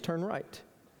and they just turn right.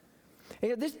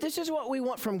 And this is what we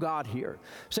want from God here.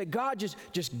 Say, God,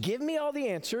 just give me all the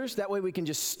answers. That way we can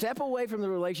just step away from the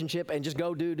relationship and just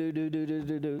go do,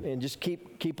 and just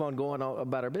keep on going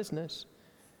about our business.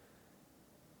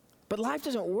 But life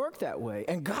doesn't work that way,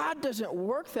 and God doesn't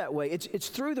work that way. It's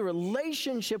through the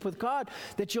relationship with God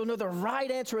that you'll know the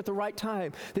right answer at the right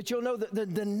time, that you'll know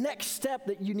the next step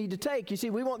that you need to take. You see,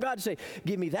 we want God to say,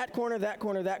 give me that corner, that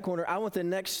corner, that corner. I want the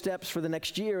next steps for the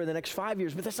next year or the next 5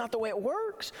 years, but that's not the way it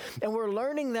works. And we're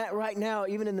learning that right now,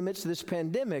 even in the midst of this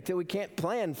pandemic, that we can't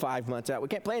plan 5 months out. We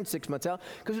can't plan 6 months out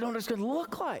because we don't know what it's going to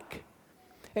look like.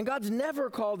 And God's never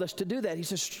called us to do that. He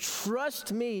says,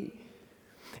 trust me.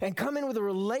 And come in with a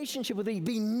relationship with me.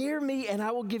 Be near me, and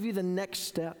I will give you the next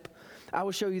step. I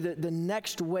will show you the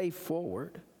next way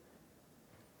forward.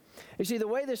 You see, the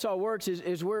way this all works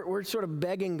is we're sort of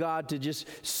begging God to just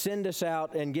send us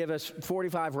out and give us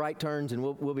 45 right turns, and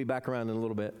we'll be back around in a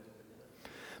little bit.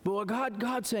 But what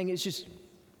God's saying is just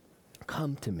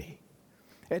come to me.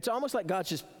 It's almost like God's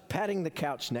just patting the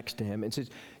couch next to him and says,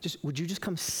 would you just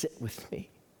come sit with me?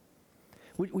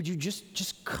 Would you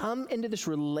just come into this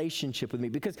relationship with me?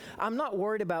 Because I'm not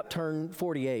worried about turn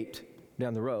 48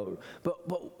 down the road. But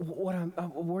what I'm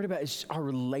worried about is our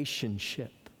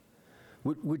relationship.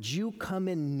 Would you come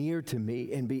in near to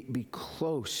me and be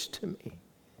close to me?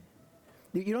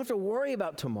 You don't have to worry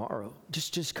about tomorrow.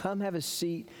 Just come have a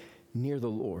seat near the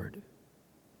Lord.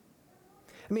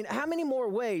 I mean, how many more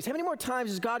ways, how many more times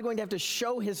is God going to have to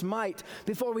show his might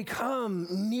before we come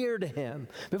near to him,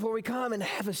 before we come and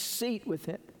have a seat with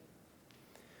him?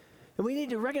 And we need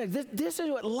to recognize this is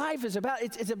what life is about.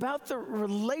 It's about the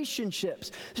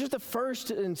relationships. This is what the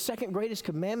first and second greatest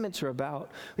commandments are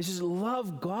about. This is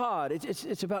love God.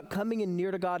 It's about coming in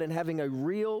near to God and having a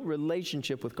real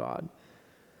relationship with God.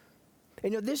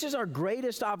 And this is our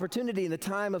greatest opportunity in the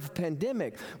time of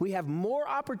pandemic. We have more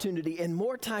opportunity and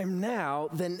more time now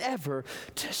than ever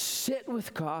to sit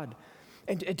with God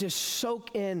and to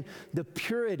soak in the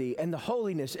purity and the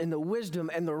holiness and the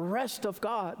wisdom and the rest of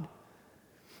God.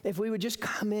 If we would just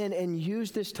come in and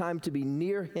use this time to be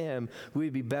near Him,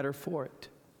 we'd be better for it.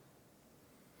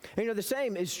 And the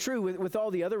same is true with all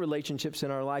the other relationships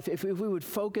in our life. If we would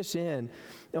focus in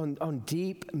on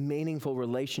deep, meaningful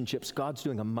relationships, God's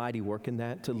doing a mighty work in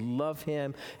that, to love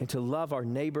Him and to love our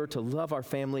neighbor, to love our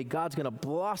family. God's going to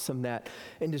blossom that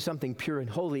into something pure and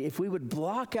holy. If we would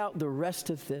block out the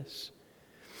rest of this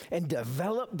and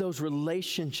develop those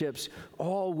relationships,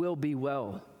 all will be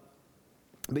well.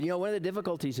 But one of the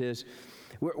difficulties is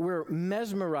we're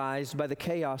mesmerized by the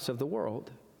chaos of the world.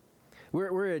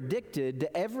 We're addicted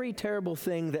to every terrible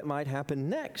thing that might happen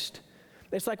next.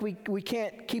 It's like we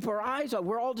can't keep our eyes on.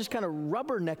 We're all just kind of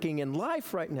rubbernecking in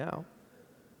life right now.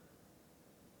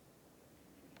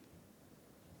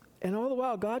 And all the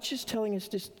while, God's just telling us,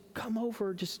 just come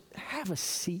over, just have a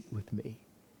seat with me.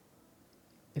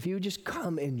 If you would just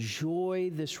come, enjoy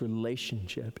this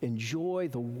relationship, enjoy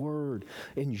the Word,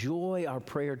 enjoy our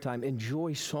prayer time,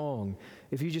 enjoy song.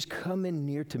 If you just come in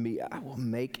near to me, I will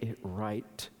make it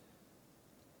right.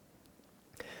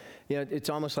 It's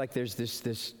almost like there's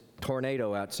this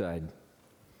tornado outside.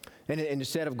 And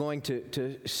instead of going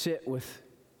to sit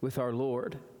with our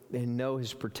Lord and know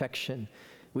His protection,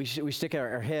 we stick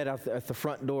our head out at the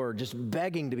front door just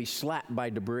begging to be slapped by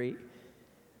debris.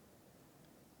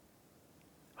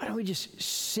 Why don't we just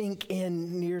sink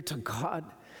in near to God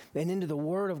and into the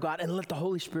Word of God and let the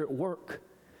Holy Spirit work?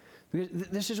 Because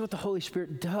this is what the Holy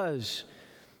Spirit does.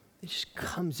 It just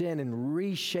comes in and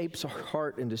reshapes our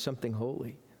heart into something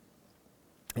holy.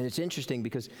 And it's interesting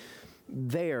because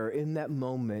there, in that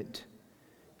moment,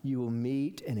 you will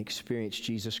meet and experience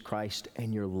Jesus Christ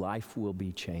and your life will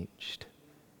be changed.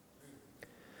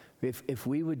 If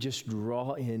we would just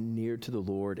draw in near to the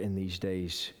Lord in these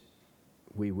days,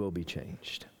 we will be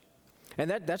changed. And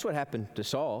that's what happened to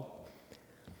Saul,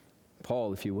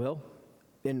 Paul, if you will.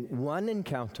 In one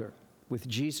encounter with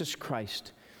Jesus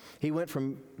Christ, he went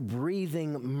from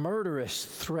breathing murderous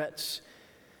threats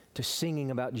to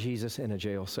singing about Jesus in a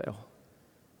jail cell.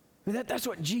 I mean, that's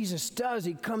what Jesus does.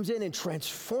 He comes in and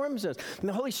transforms us. And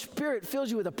the Holy Spirit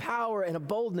fills you with a power and a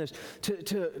boldness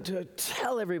to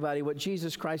tell everybody what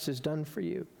Jesus Christ has done for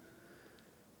you.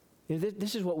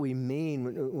 This is what we mean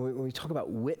when we talk about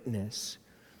witness,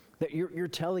 that you're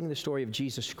telling the story of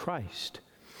Jesus Christ.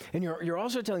 And you're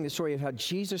also telling the story of how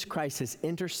Jesus Christ has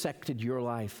intersected your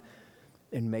life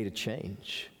and made a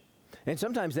change. And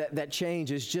sometimes that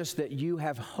change is just that you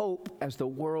have hope as the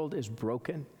world is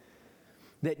broken.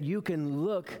 That you can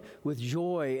look with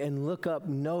joy and look up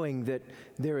knowing that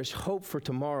there is hope for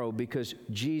tomorrow because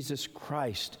Jesus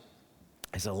Christ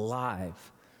is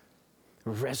alive,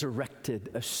 resurrected,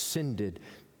 ascended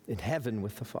in heaven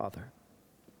with the Father.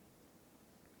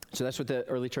 So that's what the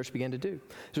early church began to do.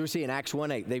 So we see in Acts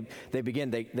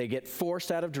 1:8, they get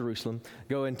forced out of Jerusalem,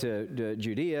 go into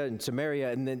Judea and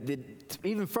Samaria, and then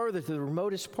even further to the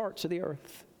remotest parts of the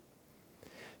earth.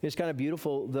 It's kind of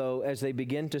beautiful, though, as they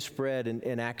begin to spread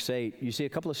in Acts 8, you see a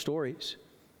couple of stories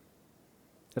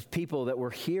of people that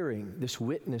were hearing this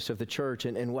witness of the church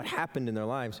and what happened in their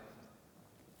lives.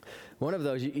 One of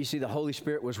those, you see the Holy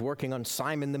Spirit was working on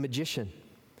Simon the magician.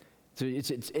 So it's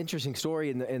an interesting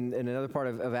story in another part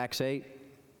of Acts 8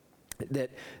 that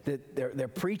they're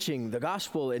preaching the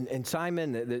gospel, and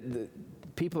Simon, the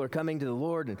people are coming to the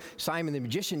Lord, and Simon the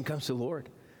magician comes to the Lord.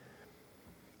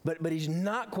 But he's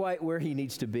not quite where he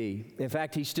needs to be. In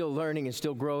fact, he's still learning and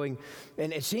still growing,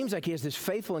 and it seems like he has this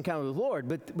faithful encounter with the Lord.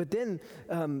 But then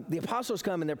the apostles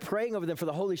come, and they're praying over them for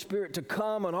the Holy Spirit to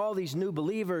come on all these new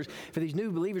believers, for these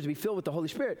new believers to be filled with the Holy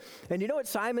Spirit. And you know what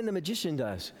Simon the magician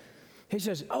does? He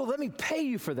says, let me pay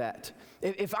you for that.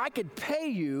 If I could pay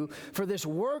you for this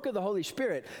work of the Holy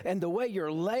Spirit and the way you're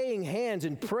laying hands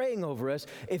and praying over us,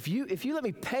 if you let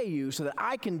me pay you so that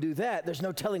I can do that, there's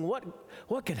no telling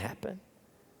what could happen.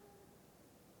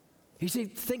 You see,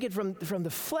 thinking from the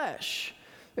flesh.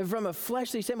 From a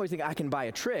fleshly standpoint, you think, I can buy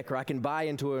a trick, or I can buy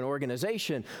into an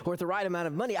organization, or with the right amount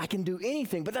of money, I can do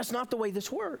anything. But that's not the way this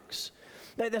works.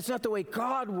 That's not the way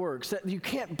God works. That you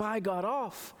can't buy God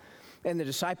off. And the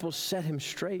disciples set him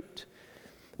straight.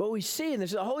 What we see in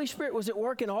this, the Holy Spirit was at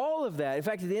work in all of that. In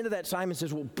fact, at the end of that, Simon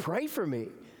says, well, pray for me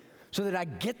so that I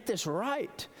get this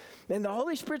right. And the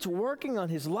Holy Spirit's working on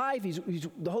his life.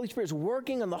 The Holy Spirit's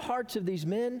working on the hearts of these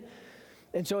men.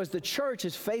 And so as the church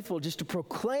is faithful just to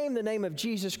proclaim the name of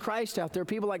Jesus Christ out there,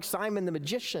 people like Simon the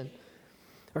magician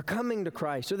are coming to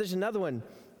Christ. So there's another one.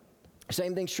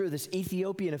 Same thing's true. This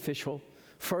Ethiopian official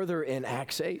further in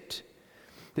Acts 8.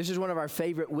 This is one of our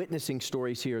favorite witnessing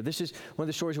stories here. This is one of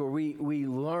the stories where we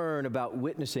learn about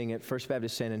witnessing at First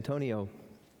Baptist San Antonio.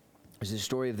 It's the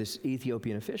story of this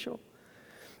Ethiopian official.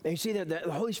 And you see that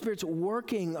the Holy Spirit's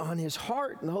working on his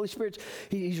heart. And the Holy Spirit's,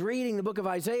 he's reading the book of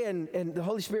Isaiah, and the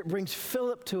Holy Spirit brings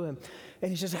Philip to him. And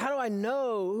he says, how do I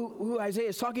know who Isaiah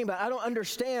is talking about? I don't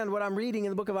understand what I'm reading in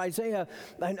the book of Isaiah.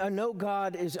 I know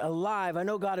God is alive. I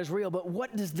know God is real. But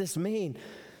what does this mean?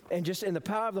 And just in the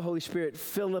power of the Holy Spirit,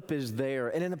 Philip is there.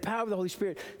 And in the power of the Holy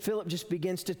Spirit, Philip just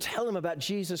begins to tell him about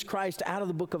Jesus Christ out of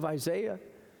the book of Isaiah.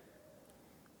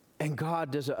 And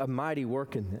God does a mighty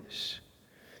work in this.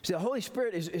 See, the Holy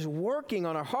Spirit is working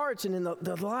on our hearts and in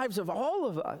the lives of all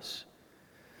of us.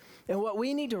 And what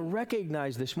we need to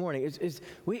recognize this morning is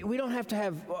we don't have to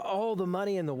have all the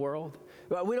money in the world.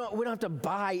 We don't have to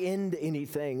buy into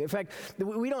anything. In fact,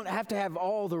 we don't have to have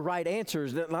all the right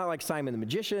answers. Not like Simon the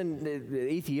magician,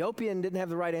 the Ethiopian didn't have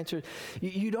the right answers.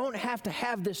 You don't have to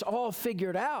have this all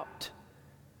figured out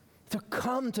to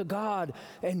come to God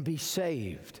and be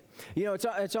saved. You know,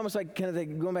 it's almost like kind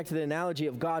of going back to the analogy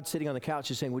of God sitting on the couch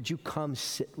and saying, would you come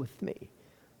sit with me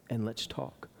and let's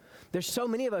talk? There's so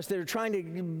many of us that are trying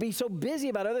to be so busy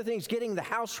about other things, getting the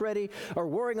house ready or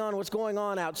worrying on what's going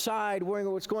on outside, worrying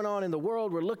on what's going on in the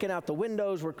world. We're looking out the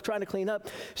windows. We're trying to clean up.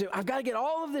 So I've got to get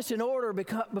all of this in order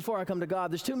before I come to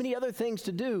God. There's too many other things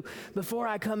to do before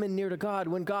I come in near to God,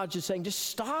 when God's just saying, just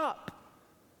stop.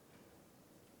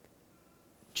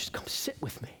 Just come sit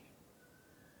with me.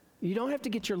 You don't have to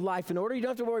get your life in order. You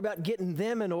don't have to worry about getting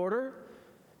them in order.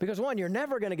 Because one, you're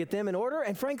never going to get them in order.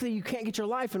 And frankly, you can't get your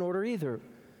life in order either.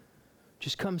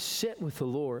 Just come sit with the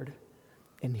Lord,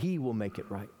 and He will make it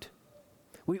right.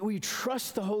 Will you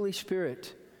trust the Holy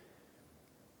Spirit?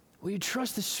 Will you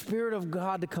trust the Spirit of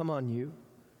God to come on you?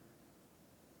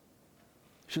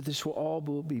 So this will all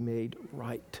be made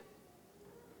right.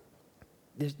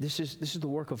 This is the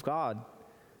work of God.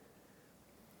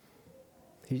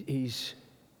 He's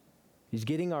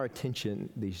getting our attention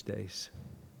these days.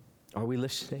 Are we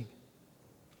listening?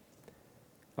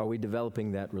 Are we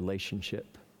developing that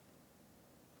relationship?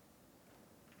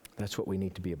 That's what we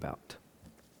need to be about.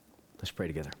 Let's pray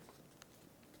together.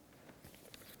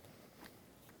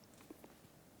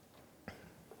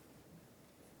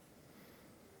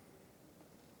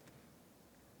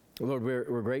 Lord,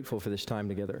 we're grateful for this time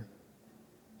together.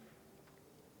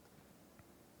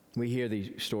 We hear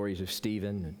these stories of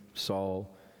Stephen and Saul,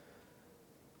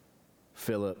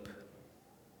 Philip,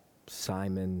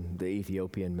 Simon, the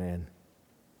Ethiopian man.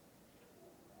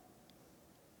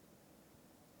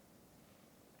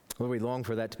 Lord, we long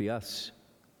for that to be us.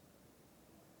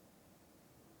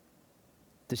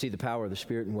 To see the power of the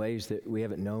Spirit in ways that we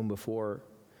haven't known before.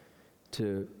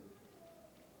 To,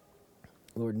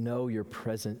 Lord, know your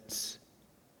presence.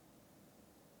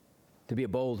 To be a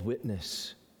bold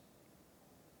witness.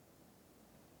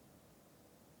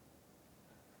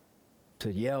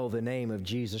 To yell the name of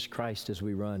Jesus Christ as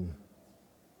we run.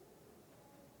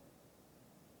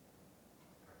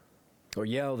 Or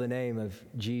yell the name of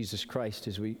Jesus Christ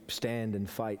as we stand and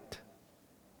fight.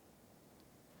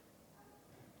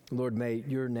 Lord, may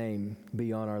your name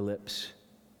be on our lips.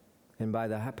 And by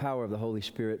the power of the Holy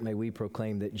Spirit, may we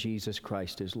proclaim that Jesus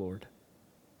Christ is Lord.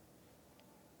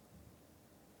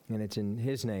 And it's in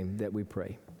His name that we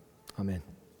pray. Amen.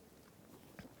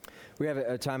 We have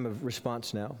a time of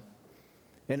response now.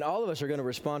 And all of us are going to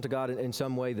respond to God in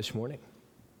some way this morning.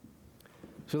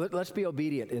 So let's be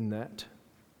obedient in that.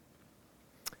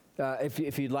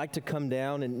 If you'd like to come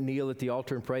down and kneel at the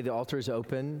altar and pray, the altar is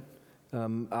open.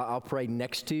 I'll pray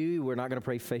next to you. We're not going to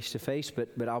pray face to face,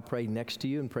 but I'll pray next to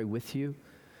you and pray with you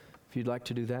if you'd like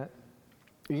to do that.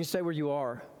 You can stay where you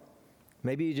are.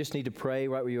 Maybe you just need to pray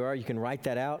right where you are. You can write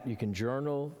that out. You can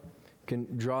journal. You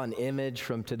can draw an image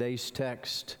from today's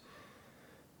text.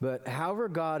 But however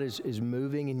God is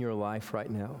moving in your life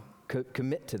right now,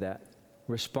 commit to that.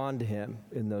 Respond to Him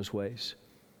in those ways.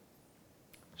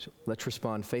 So let's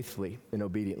respond faithfully and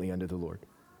obediently unto the Lord.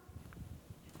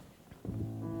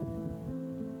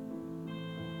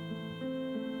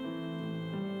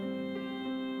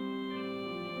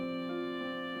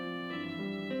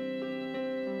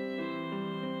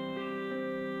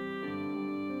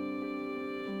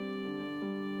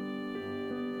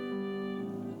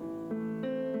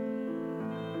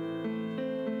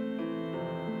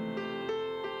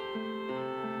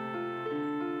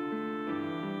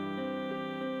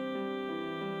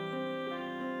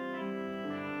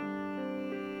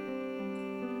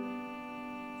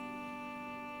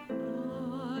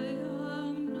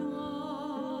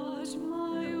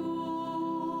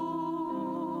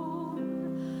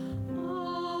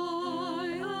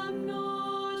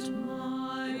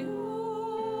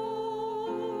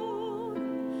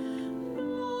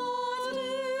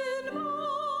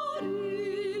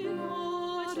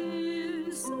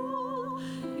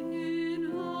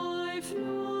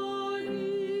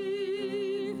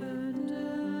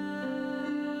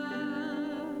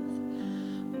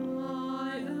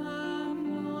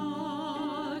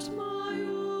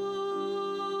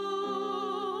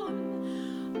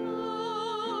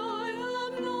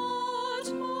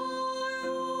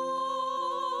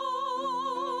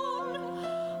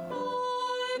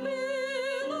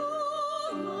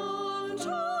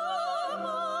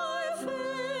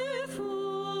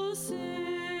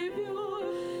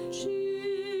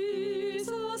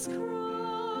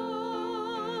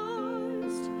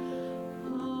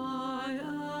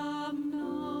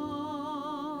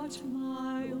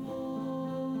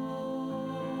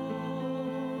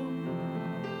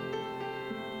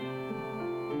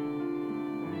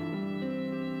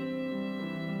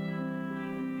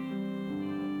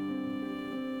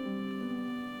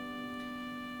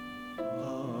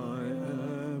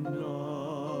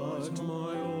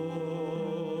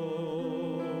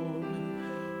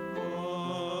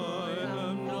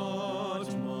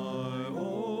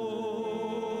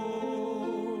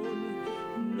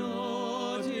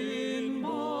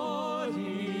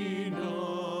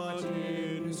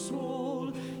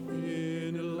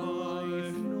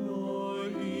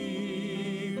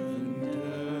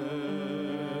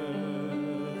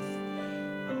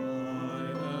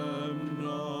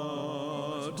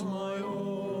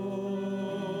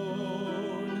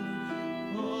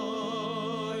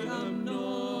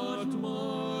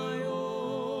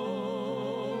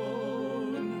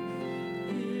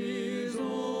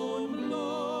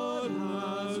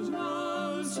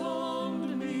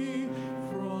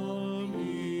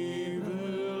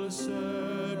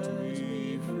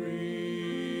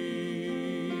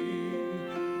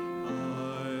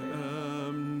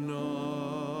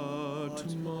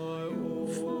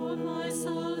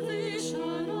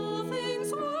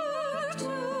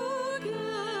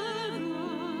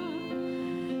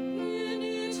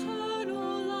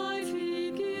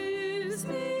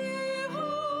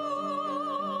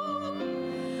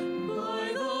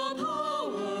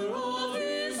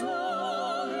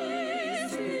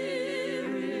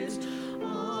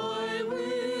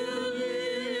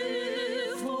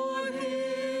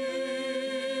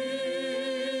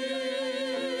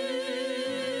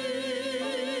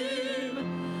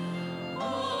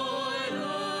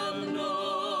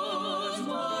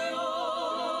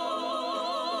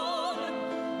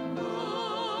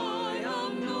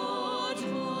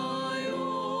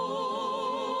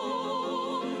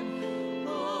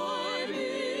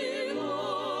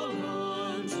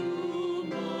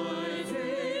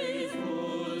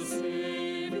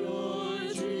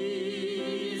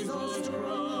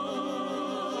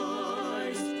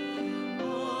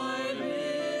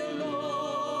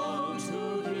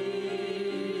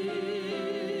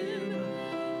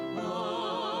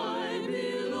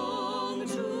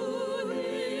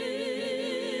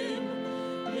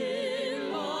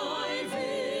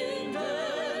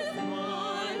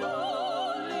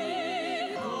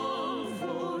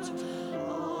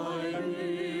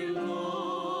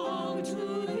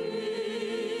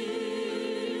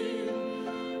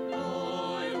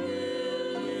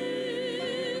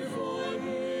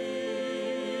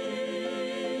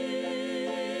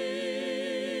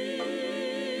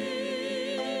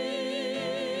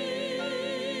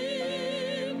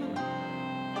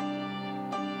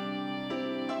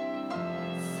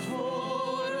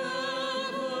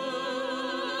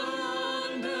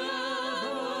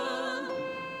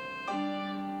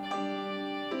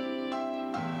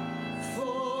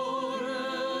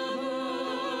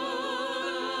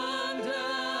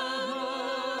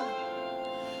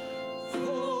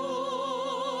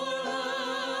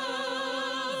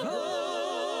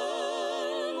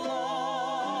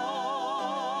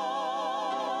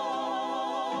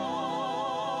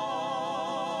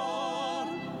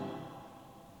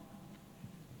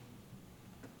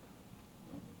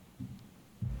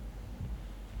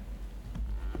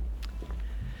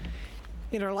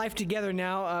 In our life together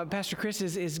now, Pastor Chris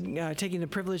is taking the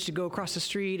privilege to go across the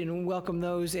street and welcome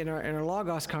those in our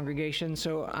Logos congregation.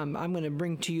 So I'm going to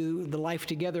bring to you the life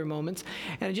together moments.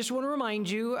 And I just want to remind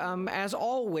you, as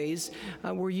always,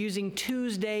 we're using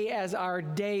Tuesday as our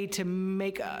day to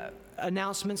make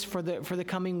announcements for the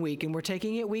coming week, and we're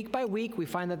taking it week by week. We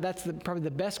find that that's probably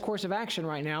the best course of action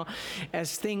right now,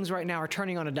 as things right now are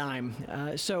turning on a dime.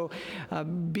 So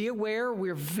be aware,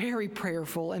 we're very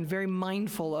prayerful and very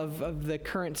mindful of the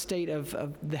current state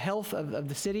of the health of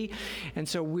the city, and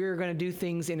so we're going to do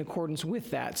things in accordance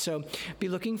with that. So be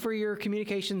looking for your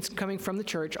communications coming from the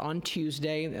church on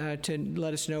Tuesday to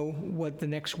let us know what the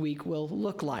next week will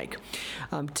look like.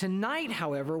 Tonight,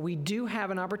 however, we do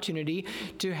have an opportunity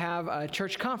to have a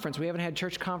church conference. We haven't had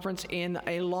church conference in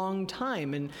a long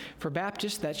time, and for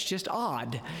Baptists, that's just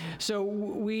odd. So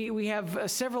we have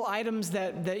several items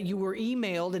that you were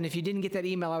emailed, and if you didn't get that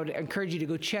email, I would encourage you to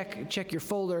go check your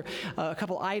folder. A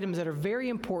couple items that are very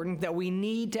important that we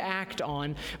need to act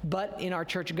on, but in our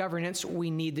church governance,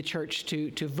 we need the church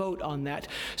to vote on that.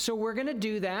 So we're going to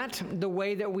do that the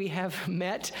way that we have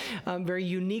met very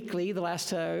uniquely the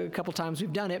last couple times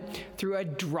we've done it, through a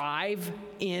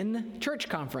drive-in church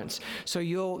conference. So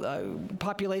you'll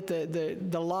populate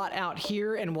the lot out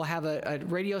here, and we'll have a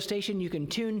radio station you can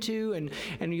tune to,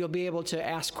 and you'll be able to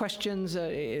ask questions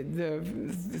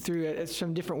through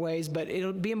some different ways. But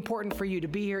it'll be important for you to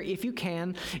be here if you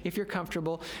can, if you're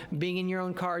comfortable. Being in your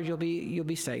own car, you'll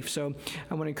be safe. So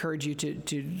I want to encourage you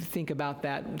to think about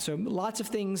that. So lots of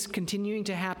things continuing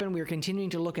to happen. We are continuing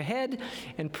to look ahead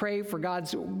and pray for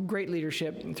God's great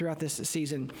leadership throughout this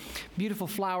season. Beautiful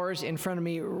flowers in front of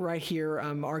me right here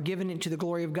are given into the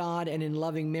glory of God and in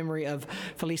loving memory of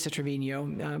Felisa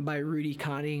Trevino by Rudy,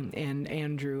 Connie, and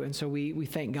Andrew. And so we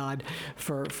thank God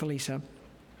for Felisa.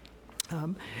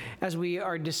 As we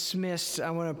are dismissed, I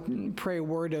want to pray a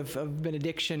word of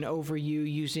benediction over you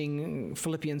using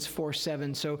Philippians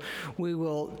 4:7. So we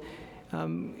will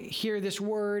hear this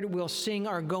word, we'll sing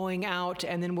our going out,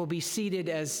 and then we'll be seated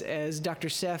as Dr.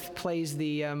 Seth plays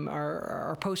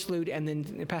our postlude, and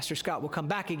then Pastor Scott will come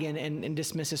back again and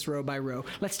dismiss us row by row.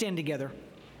 Let's stand together.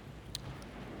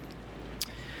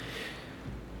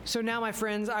 So now, my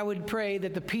friends, I would pray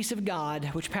that the peace of God,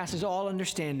 which passes all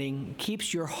understanding,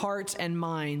 keeps your hearts and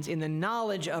minds in the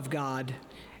knowledge of God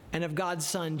and of God's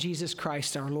Son, Jesus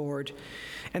Christ our Lord.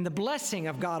 And the blessing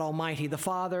of God Almighty, the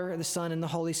Father, the Son, and the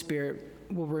Holy Spirit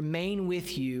will remain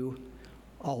with you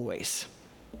always.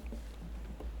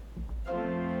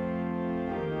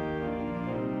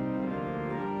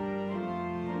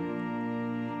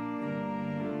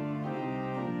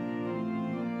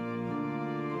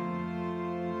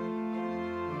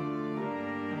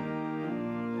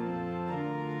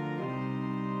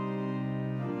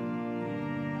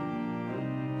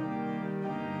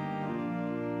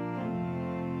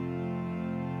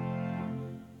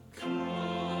 Come,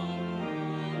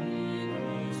 Holy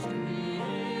Ghost,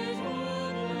 create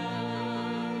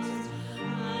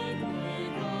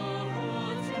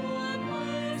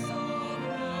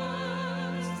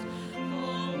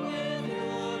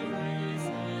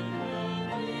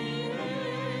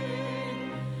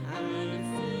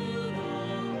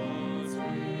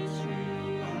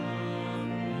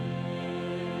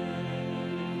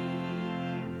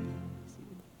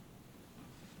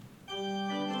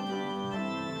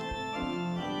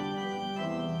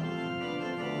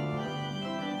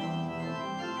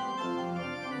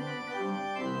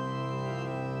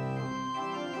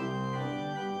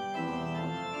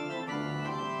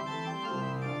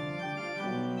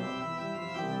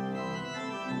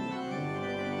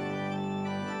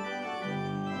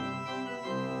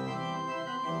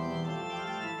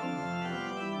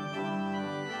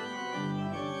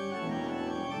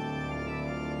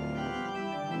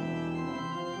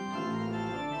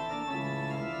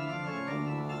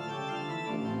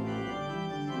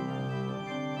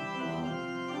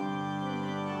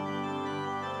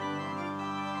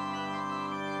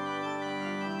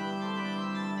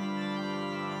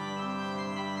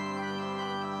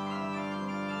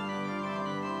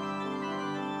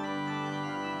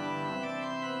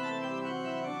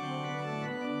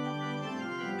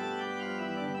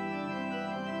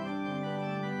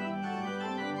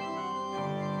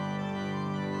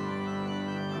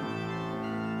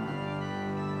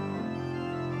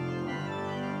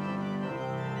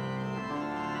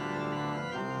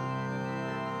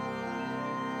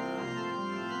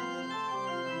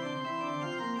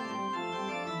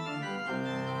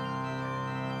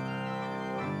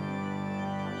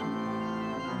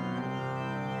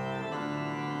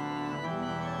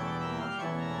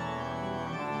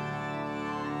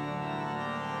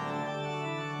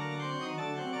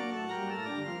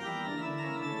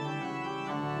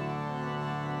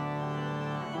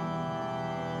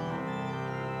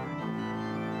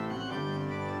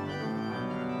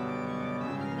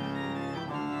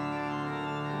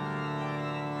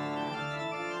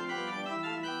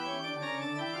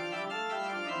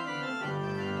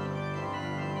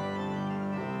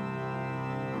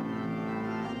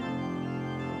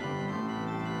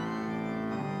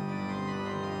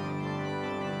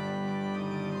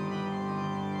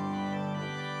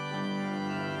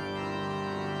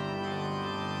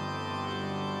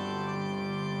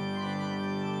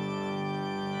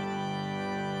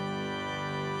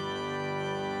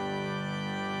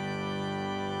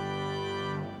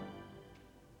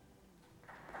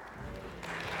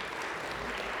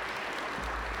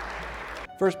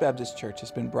First Baptist Church has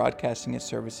been broadcasting its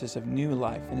services of new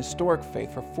life and historic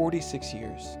faith for 46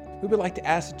 years. We would like to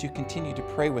ask that you continue to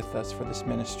pray with us for this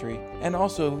ministry and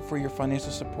also for your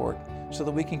financial support so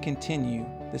that we can continue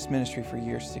this ministry for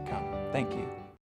years to come. Thank you.